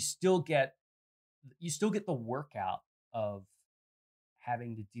 but you still get the workout of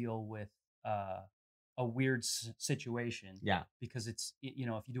having to deal with a weird situation. Yeah. Because it's, you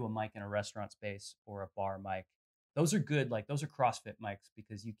know, if you do a mic in a restaurant space or a bar mic, those are good. Like those are CrossFit mics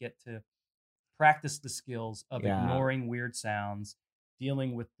because you get to practice the skills of ignoring weird sounds,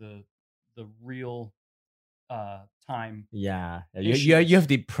 dealing with the the real time. Yeah. Issues. You have to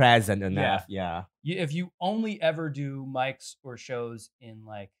be present enough. Yeah. If you only ever do mics or shows in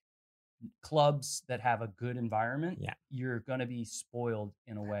like clubs that have a good environment, Yeah. you're gonna be spoiled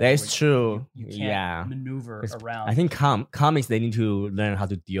in a way. That's where true. You can't Yeah. maneuver It's- around. I think comics, they need to learn how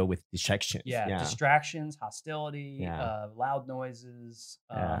to deal with distractions. yeah, distractions, hostility, Yeah. loud noises,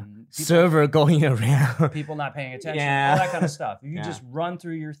 Yeah. people, Server going around. people not paying attention, Yeah. all that kind of stuff. If you Yeah. just run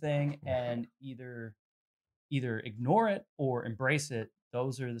through your thing and either ignore it or embrace it,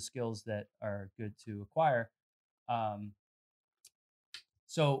 those are the skills that are good to acquire.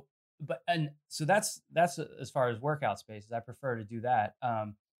 So that's as far as workout spaces. I prefer to do that.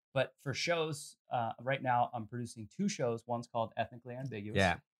 But for shows, right now I'm producing 2 shows. One's called Ethnically Ambiguous.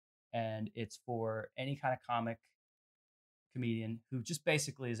 Yeah. And it's for any kind of comic comedian who just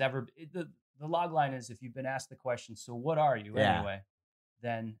basically has ever. The log line is, if you've been asked the question, so what are you Yeah. anyway,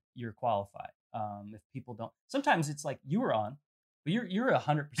 then you're qualified. If people don't, sometimes it's like you were on, but you're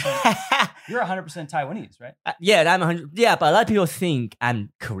 100%. You're 100% Taiwanese, right? Yeah, I'm 100. Yeah, but a lot of people think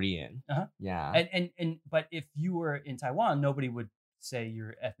I'm Korean. Uh-huh. Yeah. And but if you were in Taiwan, nobody would say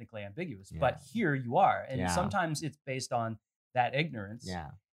you're ethnically ambiguous. Yeah. But here you are, and Yeah. sometimes it's based on that ignorance.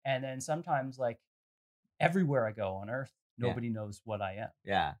 Yeah. And then sometimes, like everywhere I go on Earth, Yeah. nobody knows what I am.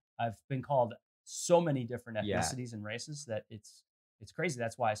 Yeah. I've been called so many different Yeah. ethnicities and races that it's crazy.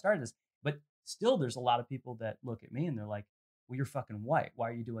 That's why I started this. But still, there's a lot of people that look at me and they're like, "Well, you're fucking white. Why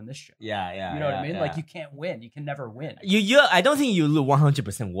are you doing this show?" Yeah. Yeah. You know what I yeah, mean? yeah. Like you can't win. You can never win. I don't think you look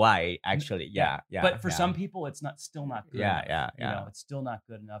 100% white, actually. Yeah. Yeah. But for yeah. some people, it's still not good. Yeah, enough. yeah, You yeah. know, it's still not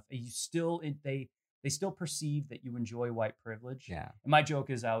good enough. They still perceive that you enjoy white privilege. Yeah. And my joke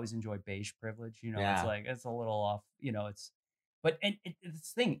is I always enjoy beige privilege. You know, Yeah. it's like it's a little off. You know, it's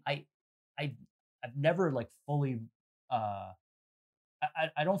this thing. I've never like fully.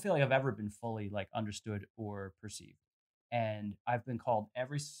 I don't feel like I've ever been fully like understood or perceived. And I've been called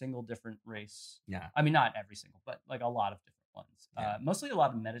every single different race. Yeah. I mean, not every single, but like a lot of different ones. Yeah. Mostly a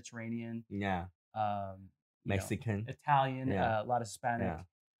lot of Mediterranean, Yeah. you know, Mexican. Italian, Yeah. a lot of Hispanic,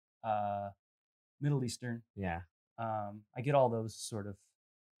 Middle Eastern. Yeah. I get all those sort of.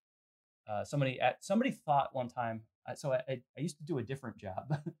 Somebody thought one time. So I used to do a different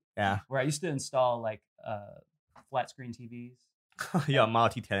job Yeah. where I used to install like flat screen TVs You're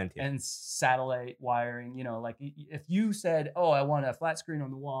multi-talented. and satellite wiring. You know, like if you said, "Oh, I want a flat screen on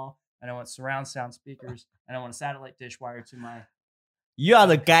the wall, and I want surround sound speakers, and I want a satellite dish wired to my," You are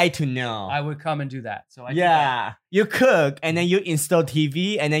the guy to know. I would come and do that. So I did that. yeah. You cook and then you install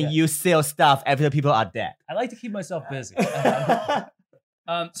TV and then Yeah. you sell stuff after people are dead. I like to keep myself busy.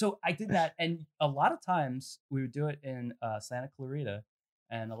 So I did that, and a lot of times we would do it in Santa Clarita,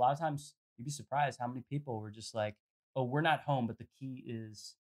 and a lot of times you'd be surprised how many people were just like, "Oh, we're not home, but the key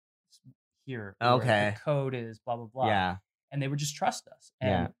is here. or Okay. the code is blah blah blah." Yeah. And they would just trust us. And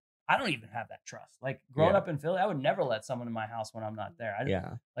Yeah. I don't even have that trust. Like growing Yeah. up in Philly, I would never let someone in my house when I'm not there.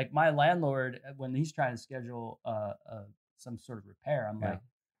 Yeah. Like my landlord, when he's trying to schedule some sort of repair, I'm Yeah. like,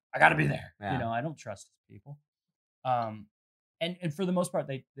 I got to be there. Yeah. You know, I don't trust these people. And for the most part,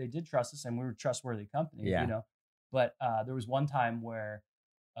 they did trust us, and we were a trustworthy company. Yeah. You know, but there was one time where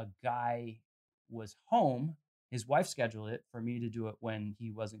a guy was home. His wife scheduled it for me to do it when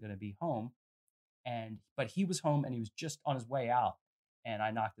he wasn't going to be home, but he was home and he was just on his way out, and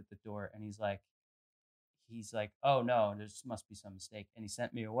I knocked at the door, and he's like, "Oh no, there must be some mistake," and he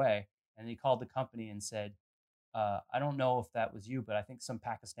sent me away, and he called the company and said, "I don't know if that was you, but I think some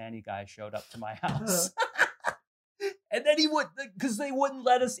Pakistani guy showed up to my house." And then because they wouldn't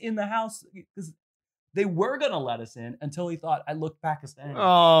let us in the house, because they were gonna let us in until he thought I looked Pakistani.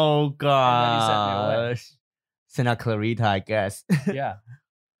 Oh And then he sent me away. gosh. Santa Clarita, I guess. Yeah.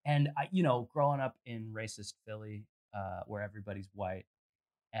 And I, growing up in racist Philly, where everybody's white,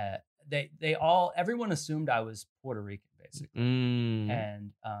 everyone assumed I was Puerto Rican, basically. Mm.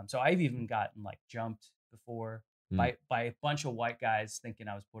 And so I've even gotten like jumped before by a bunch of white guys thinking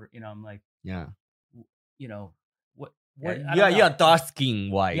I was Puerto. I'm like, Yeah. what? Yeah, you're dark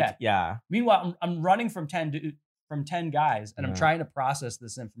skin white. Yeah. Yeah. Meanwhile, I'm running from 10 guys, and I'm Yeah. trying to process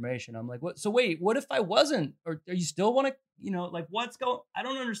this information. I'm like, what? So wait, what if I wasn't? Or are you still want to? Like, what's going? I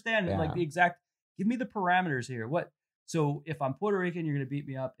don't understand. Yeah. Like the exact. Give me the parameters here. What? So if I'm Puerto Rican, you're gonna beat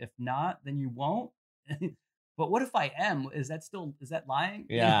me up. If not, then you won't. But what if I am? Is that lying?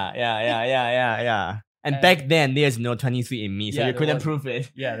 Yeah. And And- back then, there's no 23andMe, so Yeah, you there couldn't wasn't. prove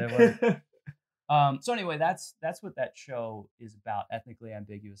it. Yeah, there was. So anyway, that's what that show is about. Ethnically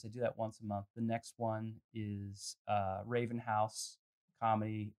Ambiguous. I do that once a month. The next one is Raven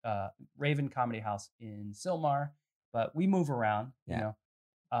Comedy House in Sylmar, but we move around. Yeah.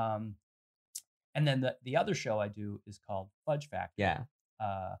 And then the other show I do is called Fudge Factory. Yeah.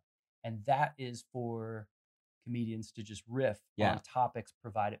 And that is for comedians to just riff Yeah. on topics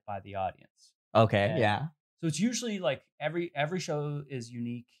provided by the audience. Okay. And Yeah. So it's usually like every show is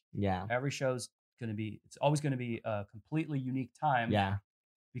unique. Yeah. Every show's it's always going to be a completely unique time. Yeah.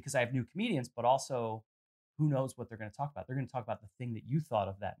 Because I have new comedians, but also who knows what they're going to talk about. They're going to talk about the thing that you thought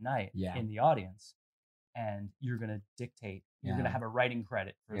of that night Yeah. in the audience. And you're going to dictate, you're going to Yeah. have a writing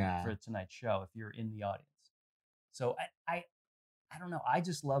credit Yeah. for tonight's show if you're in the audience. So I don't know. I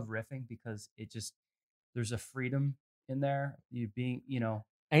just love riffing because there's a freedom in there. You being,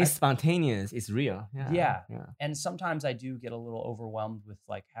 And it's spontaneous. It's real. Yeah. Yeah. Yeah. and sometimes I do get a little overwhelmed with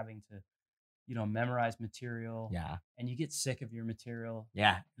like having to, memorize material. Yeah. And you get sick of your material,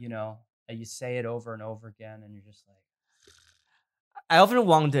 Yeah. and you say it over and over again, and you're just like, I often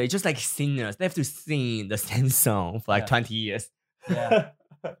wonder, it's just like singers. They have to sing the same song for like Yeah. 20 years. Yeah.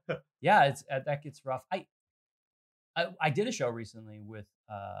 yeah, it's that gets rough. I did a show recently with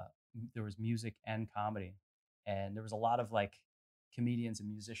there was music and comedy, and there was a lot of like comedians and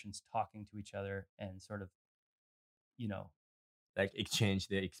musicians talking to each other and sort of, Like exchange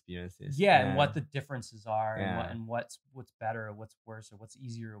their experiences. and what the differences are, Yeah. and what's better or what's worse or what's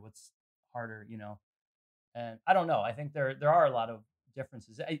easier or what's harder, And I don't know. I think there are a lot of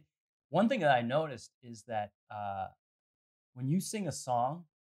differences. One thing that I noticed is that when you sing a song,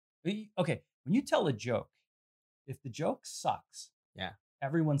 okay, when you tell a joke, if the joke sucks, Yeah.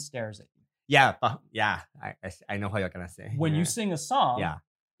 everyone stares at you. Yeah, but yeah, I know what you're gonna say. When yeah. you sing a song, Yeah.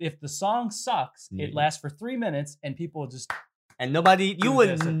 if the song sucks, Yeah. it lasts for 3 minutes, and people just And nobody, Do you would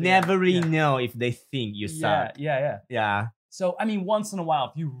this at the end. never really Yeah. know if they think you suck. yeah. Yeah. So I mean, once in a while,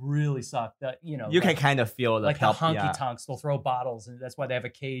 if you really suck, that You like, can kind of feel the like help. the honky Yeah. tonks, they'll throw bottles, and that's why they have a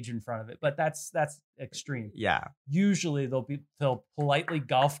cage in front of it. But that's extreme. Yeah. Usually they'll politely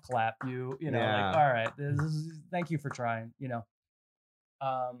golf clap you, like, Yeah. all right, thank you for trying,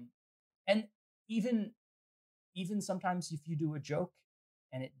 and even sometimes if you do a joke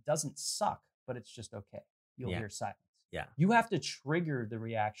and it doesn't suck, but it's just okay, you'll Yeah. hear silence. Yeah. You have to trigger the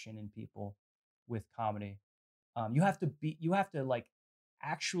reaction in people with comedy. You have to like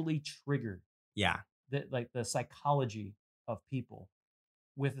actually trigger Yeah. the psychology of people.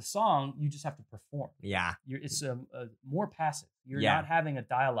 With a song, you just have to perform. Yeah. It's a more passive. You're Yeah. not having a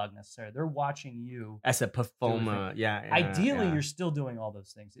dialogue necessarily. They're watching you. As a performer. Yeah. Ideally, yeah. you're still doing all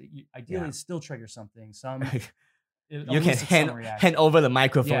those things. Ideally, Yeah. still trigger something. You can hand over the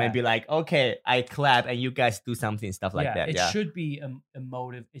microphone Yeah. and be like, okay, I clap and you guys do something, stuff like that. It Yeah. should be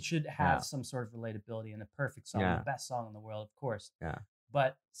emotive. It should have Yeah. some sort of relatability. And the perfect song, Yeah. the best song in the world, of course. Yeah.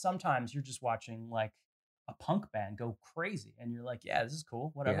 But sometimes you're just watching like a punk band go crazy, and you're like, yeah, this is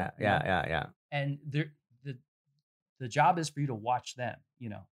cool, whatever. Yeah. you know? Yeah. And the job is for you to watch them.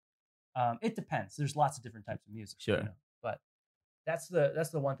 It depends. There's lots of different types of music. Sure. But that's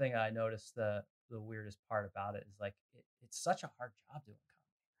the one thing I noticed. The weirdest part about it is like it's such a hard job doing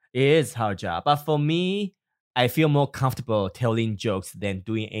comedy. It is hard job. But for me, I feel more comfortable telling jokes than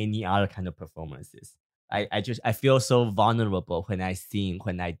doing any other kind of performances. I feel so vulnerable when I sing,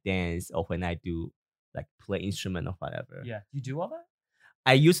 when I dance, or when I do like play instrument or whatever. Yeah, you do all that.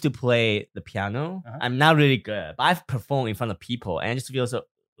 I used to play the piano. Uh-huh. I'm not really good, but I've performed in front of people and I just feel so,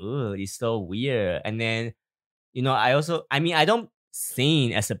 it's so weird. And then, I don't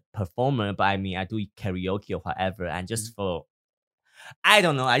sing as a performer, but I do karaoke or whatever. And just I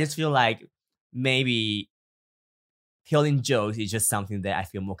don't know, I just feel like maybe telling jokes is just something that I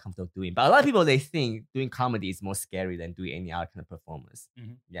feel more comfortable doing. But a lot of people, they think doing comedy is more scary than doing any other kind of performance.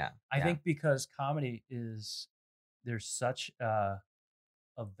 Mhm. Yeah. I think because comedy there's such a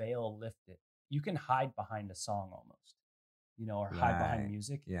veil lifted. You can hide behind a song almost, or hide behind Right.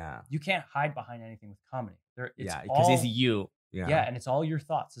 music. Yeah. You can't hide behind anything with comedy. Because it's you. Yeah. and it's all your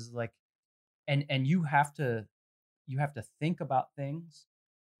thoughts. It's like, and you have to think about things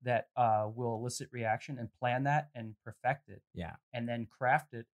that will elicit reaction and plan that and perfect it. Yeah. And then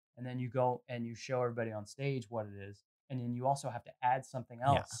craft it, and then you go and you show everybody on stage what it is, and then you also have to add something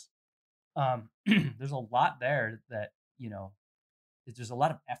else. There's a lot there that there's a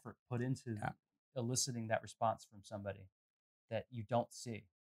lot of effort put into eliciting that response from somebody that you don't see.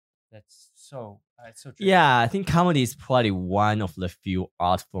 That's so it's so true. Yeah, I think comedy is probably one of the few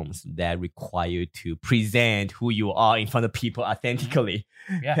art forms that require you to present who you are in front of people authentically.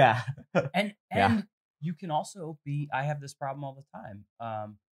 Yeah. Yeah. And Yeah. you can also be, I have this problem all the time.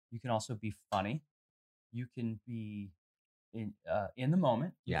 You can also be funny. You can be in the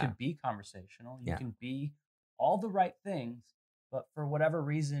moment. You Yeah. can be conversational. You Yeah. can be all the right things, but for whatever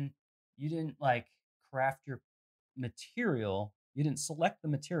reason, you didn't like craft your material You didn't select the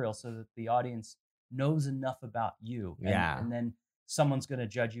material so that the audience knows enough about you. And then someone's going to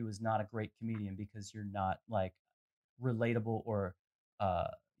judge you as not a great comedian because you're not like relatable or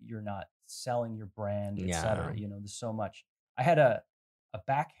you're not selling your brand, etc. You know, there's so much. I had a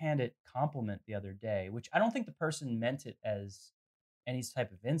backhanded compliment the other day, which I don't think the person meant it as any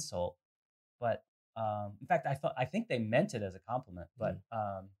type of insult, but in fact, I think they meant it as a compliment, but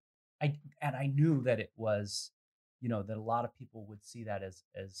I knew that it was, you know, that a lot of people would see that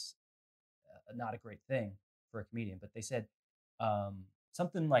as not a great thing for a comedian. But they said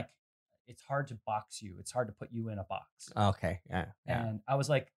something like, "It's hard to box you. It's hard to put you in a box." Okay. Yeah. And I was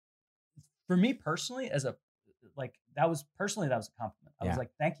like, for me personally, as a like that was a compliment. I was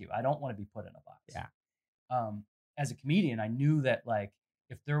like, "Thank you. I don't want to be put in a box." Yeah. As a comedian, I knew that like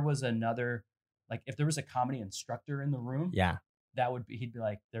if there was a comedy instructor in the room, that would be, he'd be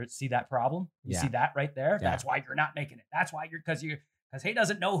like, "There, see that problem? You see that right there? That's why you're not making it. That's why because he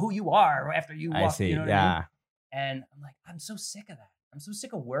doesn't know who you are after you walk." I see. You know what I mean? And I'm like, I'm so sick of that. I'm so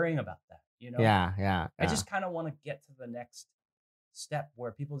sick of worrying about that. You know? Yeah. I just kind of want to get to the next step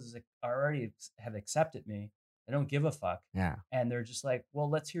where people just already have accepted me. They don't give a fuck. Yeah. And they're just like, well,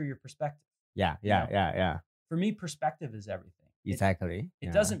 let's hear your perspective. Yeah. For me, perspective is everything. Exactly.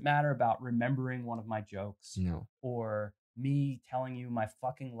 It doesn't matter about remembering one of my jokes No. or me telling you my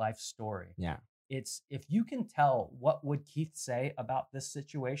fucking life story. Yeah. It's if you can tell what would Keith say about this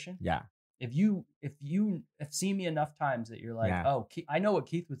situation. Yeah. If you have seen me enough times that you're like, oh, I know what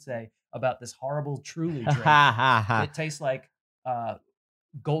Keith would say about this horrible Truly drink. It tastes like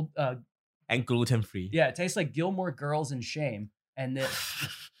gold and gluten free. Yeah, it tastes like Gilmore Girls and Shame, and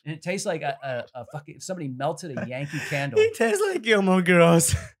it tastes like a fucking somebody melted a Yankee candle. It tastes like Gilmore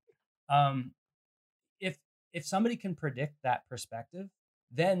Girls. If somebody can predict that perspective,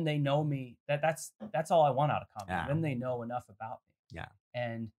 then they know me. That's all I want out of comedy. Yeah. Then they know enough about me. Yeah.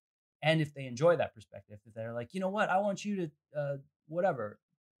 And if they enjoy that perspective, if they're like, you know what, I want you to whatever,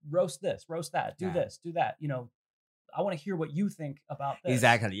 roast this, roast that, do this, do that. You know, I want to hear what you think about this.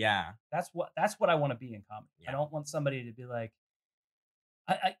 Exactly. Yeah. That's what I want to be in comedy. Yeah. I don't want somebody to be like,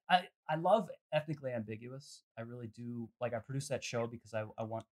 I love Ethnically Ambiguous. I really do. Like, I produce that show because I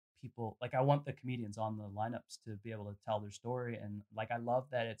want people, like, I want the comedians on the lineups to be able to tell their story. And like, I love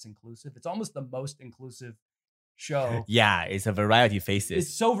that it's inclusive. It's almost the most inclusive show. Yeah, it's a variety of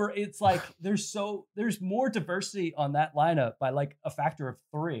faces. It's like there's more diversity on that lineup by like a factor of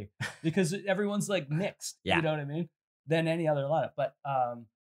 3 because everyone's like mixed. Yeah. You know what I mean? Than any other lineup. But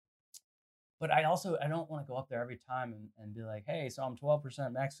I don't want to go up there every time and be like, hey, so I'm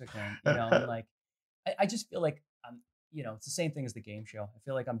 12% Mexican. You know, and like I just feel like I'm, you know, it's the same thing as the game show. I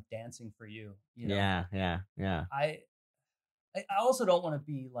feel like I'm dancing for you. You know? Yeah. I also don't want to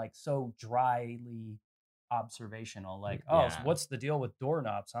be like so dryly observational, like, oh, so what's the deal with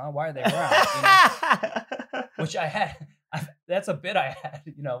doorknobs, huh? Why are they around? You know? Which that's a bit I had,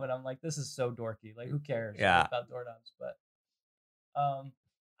 you know, but I'm like, this is so dorky. Like, who cares about doorknobs? But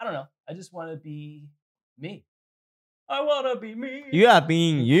I don't know. I just want to be me. I want to be me. You are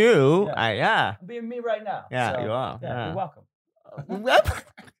being you. I'm being me right now. Yeah, so, you are. Yeah, you're welcome.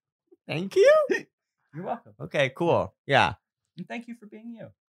 Thank you. You're welcome. Okay, cool. Yeah. And thank you for being you.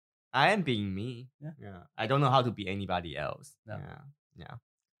 I am being me. Yeah. I don't know how to be anybody else. No. Yeah.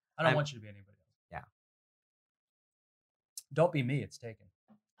 I don't want you to be anybody else. Yeah. Don't be me. It's taken.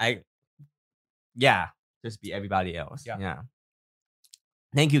 Just be everybody else. Yeah.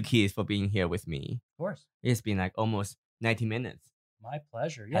 Thank you, Keith, for being here with me. Of course. It's been like almost 90 minutes. My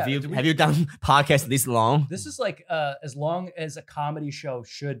pleasure. Yeah. Have you done podcasts this long? This is like as long as a comedy show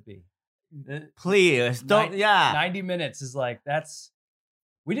should be. Please don't. 90 minutes is like,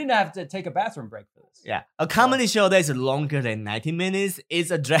 we didn't have to take a bathroom break for this. Yeah. A comedy show that is longer than 90 minutes is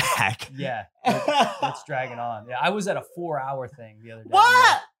a drag. Yeah. It's dragging on. Yeah. I was at a 4-hour thing the other day.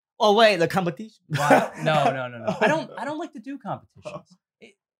 What? Oh wait, the competition. Wow. No. I don't like to do competitions.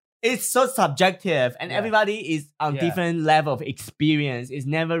 It's so subjective, and everybody is on different level of experience. It's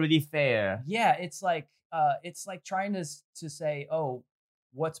never really fair. Yeah, it's like trying to say, oh,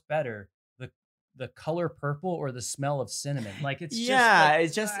 what's better, the color purple or the smell of cinnamon? Like, it's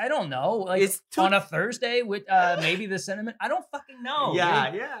it's just I don't know. Like, it's on a Thursday with maybe the cinnamon. I don't fucking know.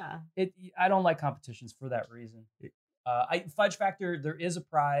 Yeah. I don't like competitions for that reason. Fudge Factor, there is a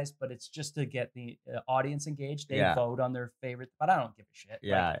prize, but it's just to get the audience engaged. They vote on their favorite, but I don't give a shit.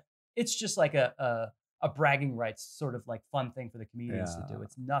 Yeah. Like, it's just like a bragging rights sort of like fun thing for the comedians to do.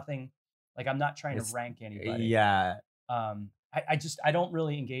 It's nothing like, I'm not trying to rank anybody. Yeah. I don't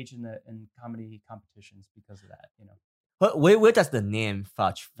really engage in comedy competitions because of that, you know. But where does the name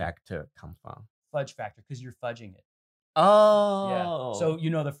Fudge Factor come from? Fudge Factor, because you're fudging it. Oh. Yeah. So you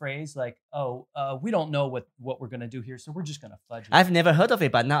know the phrase like, "Oh, we don't know what we're gonna do here, so we're just gonna fudge it." I've never heard of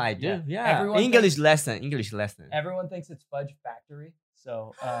it, but now I do. Yeah. Yeah. Everyone English lesson. English lesson. Everyone thinks it's Fudge Factory.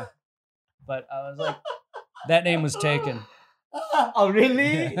 So, but I was like, that name was taken. Oh,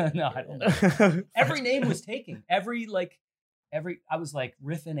 really? No, I don't know. Every name was taken. Every I was like,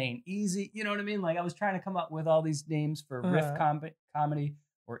 riffing ain't easy. You know what I mean? Like I was trying to come up with all these names for riff comedy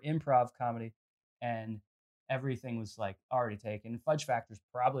or improv comedy, and everything was like already taken. Fudge Factor's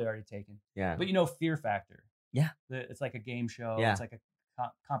probably already taken. Yeah. But you know, Fear Factor. Yeah. It's like a game show. Yeah. It's like a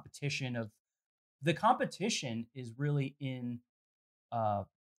competition of. The competition is really in,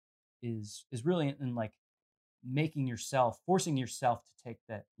 is really in like forcing yourself to take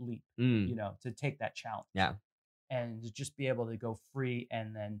that leap. You know, to take that challenge. Yeah. And to just be able to go free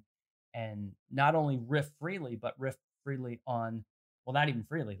and not only riff freely, but riff freely on, well, not even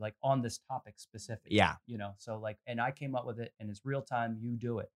freely, like on this topic specific. Yeah. You know, so like, and I came up with it and it's real time, you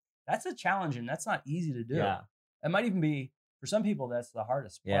do it. That's a challenge and that's not easy to do. Yeah. It might even be, for some people, that's the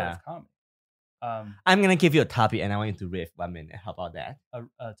hardest part of comedy. I'm going to give you a topic and I want you to riff 1 minute. How about that?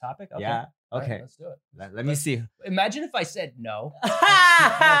 A topic? Okay. Yeah. All right, Okay. let's do it. Let me see. Imagine if I said no.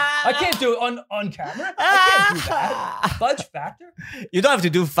 I can't do it on camera. I can't do that. Fudge Factor? You don't have to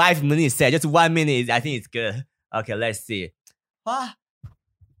do 5 minutes set. Just 1 minute. I think it's good. Okay, let's see.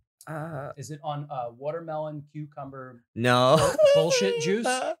 Is it on watermelon, cucumber, No. bullshit juice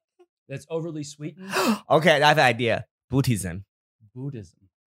that's overly sweetened? Okay, I have an idea. Buddhism. Buddhism.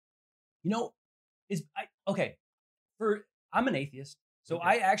 You know, I'm an atheist, so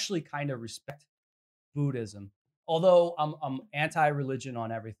I actually kind of respect Buddhism. Although I'm anti-religion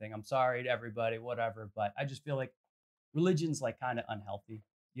on everything. I'm sorry to everybody, whatever, but I just feel like religion's like kind of unhealthy.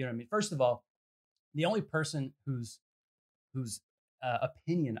 You know what I mean? First of all, the only person whose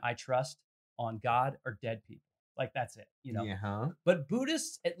opinion I trust on God are dead people. Like that's it, you know. Yeah. But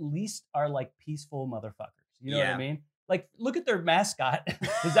Buddhists at least are like peaceful motherfuckers. You know what Yeah. I mean? Like look at their mascot.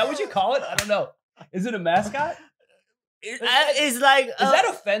 Is that what you call it? I don't know. Is it a mascot? It's like... Is that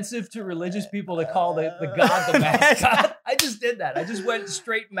offensive to religious people to call the god the mascot? I just did that. I just went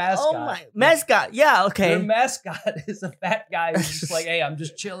straight mascot. Oh my... Mascot. Yeah, okay. Their mascot is a fat guy who's just like, hey, I'm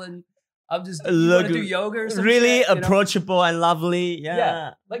just chilling. I'm just you Look, want to do yoga or something. really shit, you know? approachable and lovely.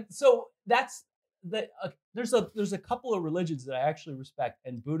 Yeah. Like so that's the there's a couple of religions that I actually respect,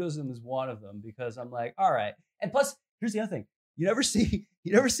 and Buddhism is one of them because I'm like, all right. And plus, here's the other thing: you never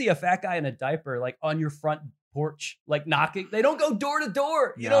see a fat guy in a diaper like on your front porch, like knocking. They don't go door to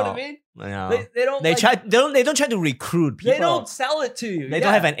door. You know what I mean? No. They don't. They like, they don't try to recruit people. They don't sell it to you. They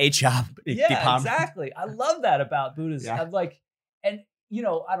don't have an HR Yeah, department. Exactly. I love that about Buddhism. Yeah. I'm like, and you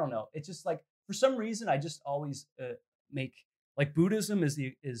know, I don't know. It's just like for some reason I just always make like Buddhism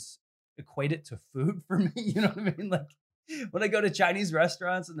is equated to food for me. You know what I mean? Like when I go to Chinese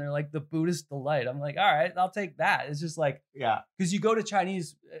restaurants and they're like the Buddhist delight, I'm like, all right, I'll take that. It's just like Yeah. because you go to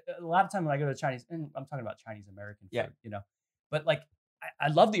Chinese a lot of time when I go to Chinese, and I'm talking about Chinese American food, Yeah. you know, but like. I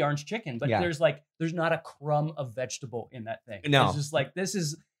love the orange chicken, but Yeah. there's not a crumb of vegetable in that thing. No. It's just like this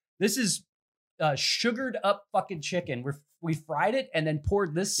is sugared up fucking chicken. We fried it and then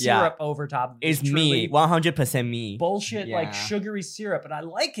poured this Yeah. syrup over top of it. It's me. 100% me. Bullshit, like Yeah. sugary syrup, and I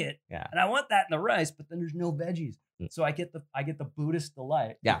like it. Yeah. And I want that in the rice, but then there's no veggies. So I get the Buddhist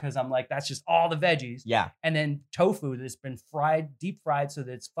delight Yeah. because I'm like, that's just all the veggies. Yeah. And then tofu that's been deep fried so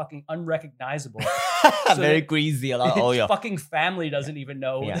that it's fucking unrecognizable. Very greasy, a lot of Its oil. fucking family doesn't even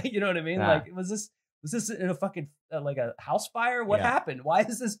know. Yeah. You know what I mean? Yeah. Like, was this in a fucking like a house fire? What Yeah. happened? Why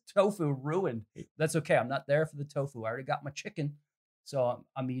is this tofu ruined? That's okay. I'm not there for the tofu. I already got my chicken, so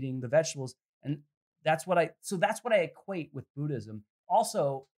I'm eating the vegetables, and that's what I equate with Buddhism.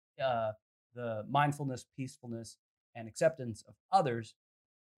 Also, the mindfulness, peacefulness, and acceptance of others.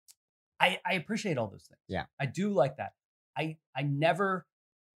 I appreciate all those things. Yeah. I do like that. I never.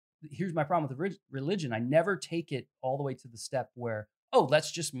 Here's my problem with religion. I never take it all the way to the step where, oh,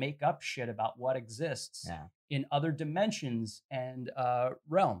 let's just make up shit about what exists Yeah. in other dimensions and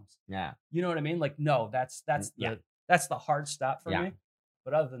realms. Yeah. You know what I mean? Like, no, that's Yeah. the hard stop for Yeah. me.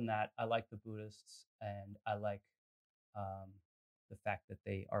 But other than that, I like the Buddhists, and I like the fact that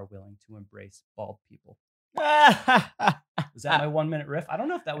they are willing to embrace bald people. Was that my 1 minute riff? I don't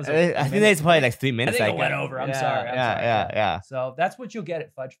know if that was. I think that's probably like 3 I minutes. think it went guess. over. I'm Yeah, sorry. I'm sorry. Yeah. So that's what you'll get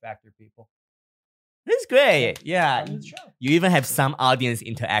at Fudge Factor, people. It's great. Yeah. Come to the show. You even have some audience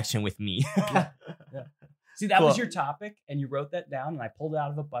interaction with me. See, that was Cool. your topic, and you wrote that down, and I pulled it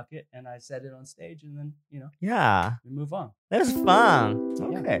out of a bucket, and I said it on stage, and then Yeah. we move on. That was fun.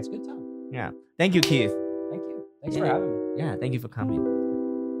 Yeah, Okay. it's a good time. Yeah. Thank you, Keith. Thank you. Thanks for Yeah. having me. Yeah. Thank you for coming.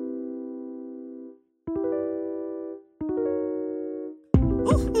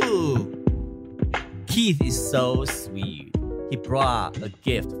 Keith is so sweet. He brought a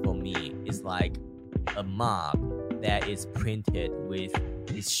gift for me. It's like a mug that is printed with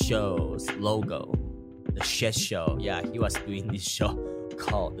his show's logo, the Shed Show. Yeah, he was doing this show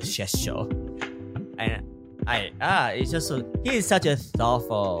called the Shed Show, and it's just he is such a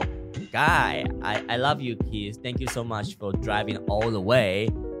thoughtful guy. I love you, Keith. Thank you so much for driving all the way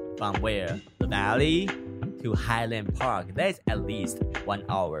from where? The Valley to Highland Park. That is at least 1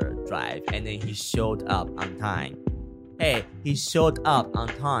 hour drive, and then he showed up on time. Hey, he showed up on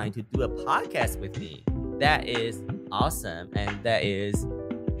time to do a podcast with me. That is awesome, and that is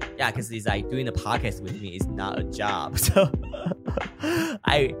because he's like doing a podcast with me is not a job. So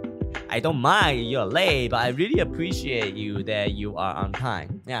I don't mind you're late, but I really appreciate you that you are on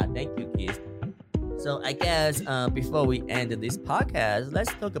time. Yeah, thank you, Keith. So I guess before we end this podcast,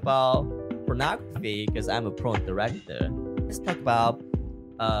 let's talk about pornography because I'm a porn director. Let's talk about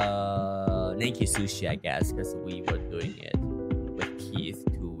naked sushi, I guess, because we were doing it with Keith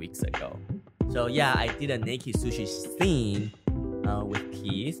 2 weeks ago. So yeah, I did a naked sushi scene with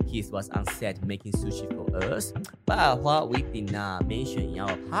Keith. Keith was on set making sushi for us. But what we did not mention in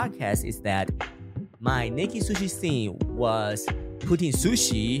our podcast is that my naked sushi scene was putting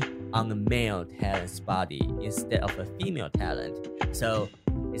sushi on a male talent's body instead of a female talent. So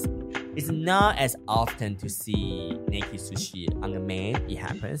it's not as often to see naked sushi on a man. It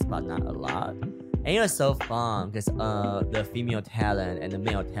happens, but not a lot. And it was so fun because the female talent and the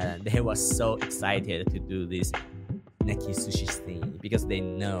male talent, they were so excited to do this naked sushi scene because they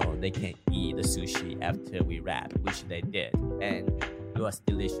know they can eat the sushi after we wrap, which they did, and it was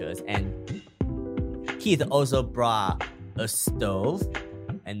delicious. And Keith also brought a stove,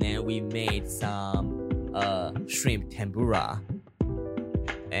 and then we made some shrimp tempura,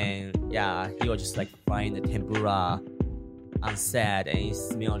 and yeah, he was just like frying the tempura on set, and it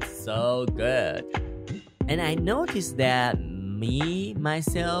smelled so good. And I noticed that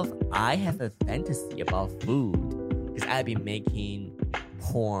myself, I have a fantasy about food. Because I've been making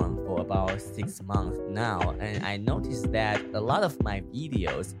porn for about 6 months now, and I noticed that a lot of my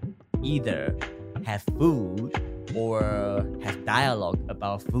videos either have food or have dialogue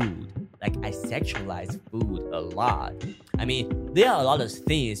about food. Like I sexualize food a lot. I mean, there are a lot of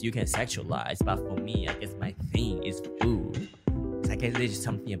things you can sexualize, but for me, I guess my thing is food. So I guess there's just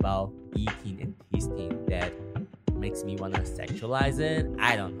something about eating and tasting that makes me want to sexualize it.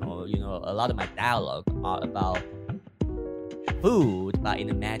 I don't know. You know, a lot of my dialogue are about food, but in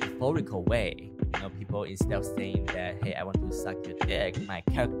a metaphorical way. You know, people, instead of saying that, hey, I want to suck your dick, my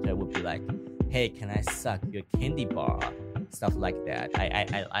character would be like, hey, can I suck your candy bar? Stuff like that.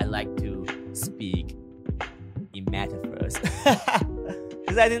 I like to speak in metaphors.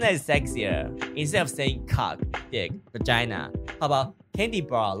 Because I think that is sexier. Instead of saying cock, dick, vagina, how about candy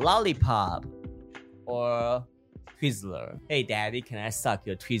bar, lollipop, or Twizzler? Hey, daddy, can I suck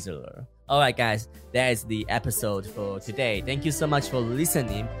your Twizzler? Alright guys, that is the episode for today. Thank you so much for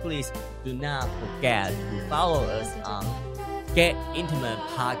listening. Please do not forget to follow us on Get Intimate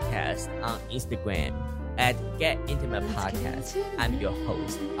Podcast on Instagram at Get Intimate Podcast. I'm your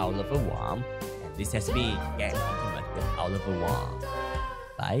host, Oliver Wang, and this has been Get Intimate with Oliver Wang.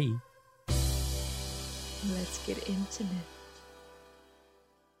 Bye. Let's get intimate.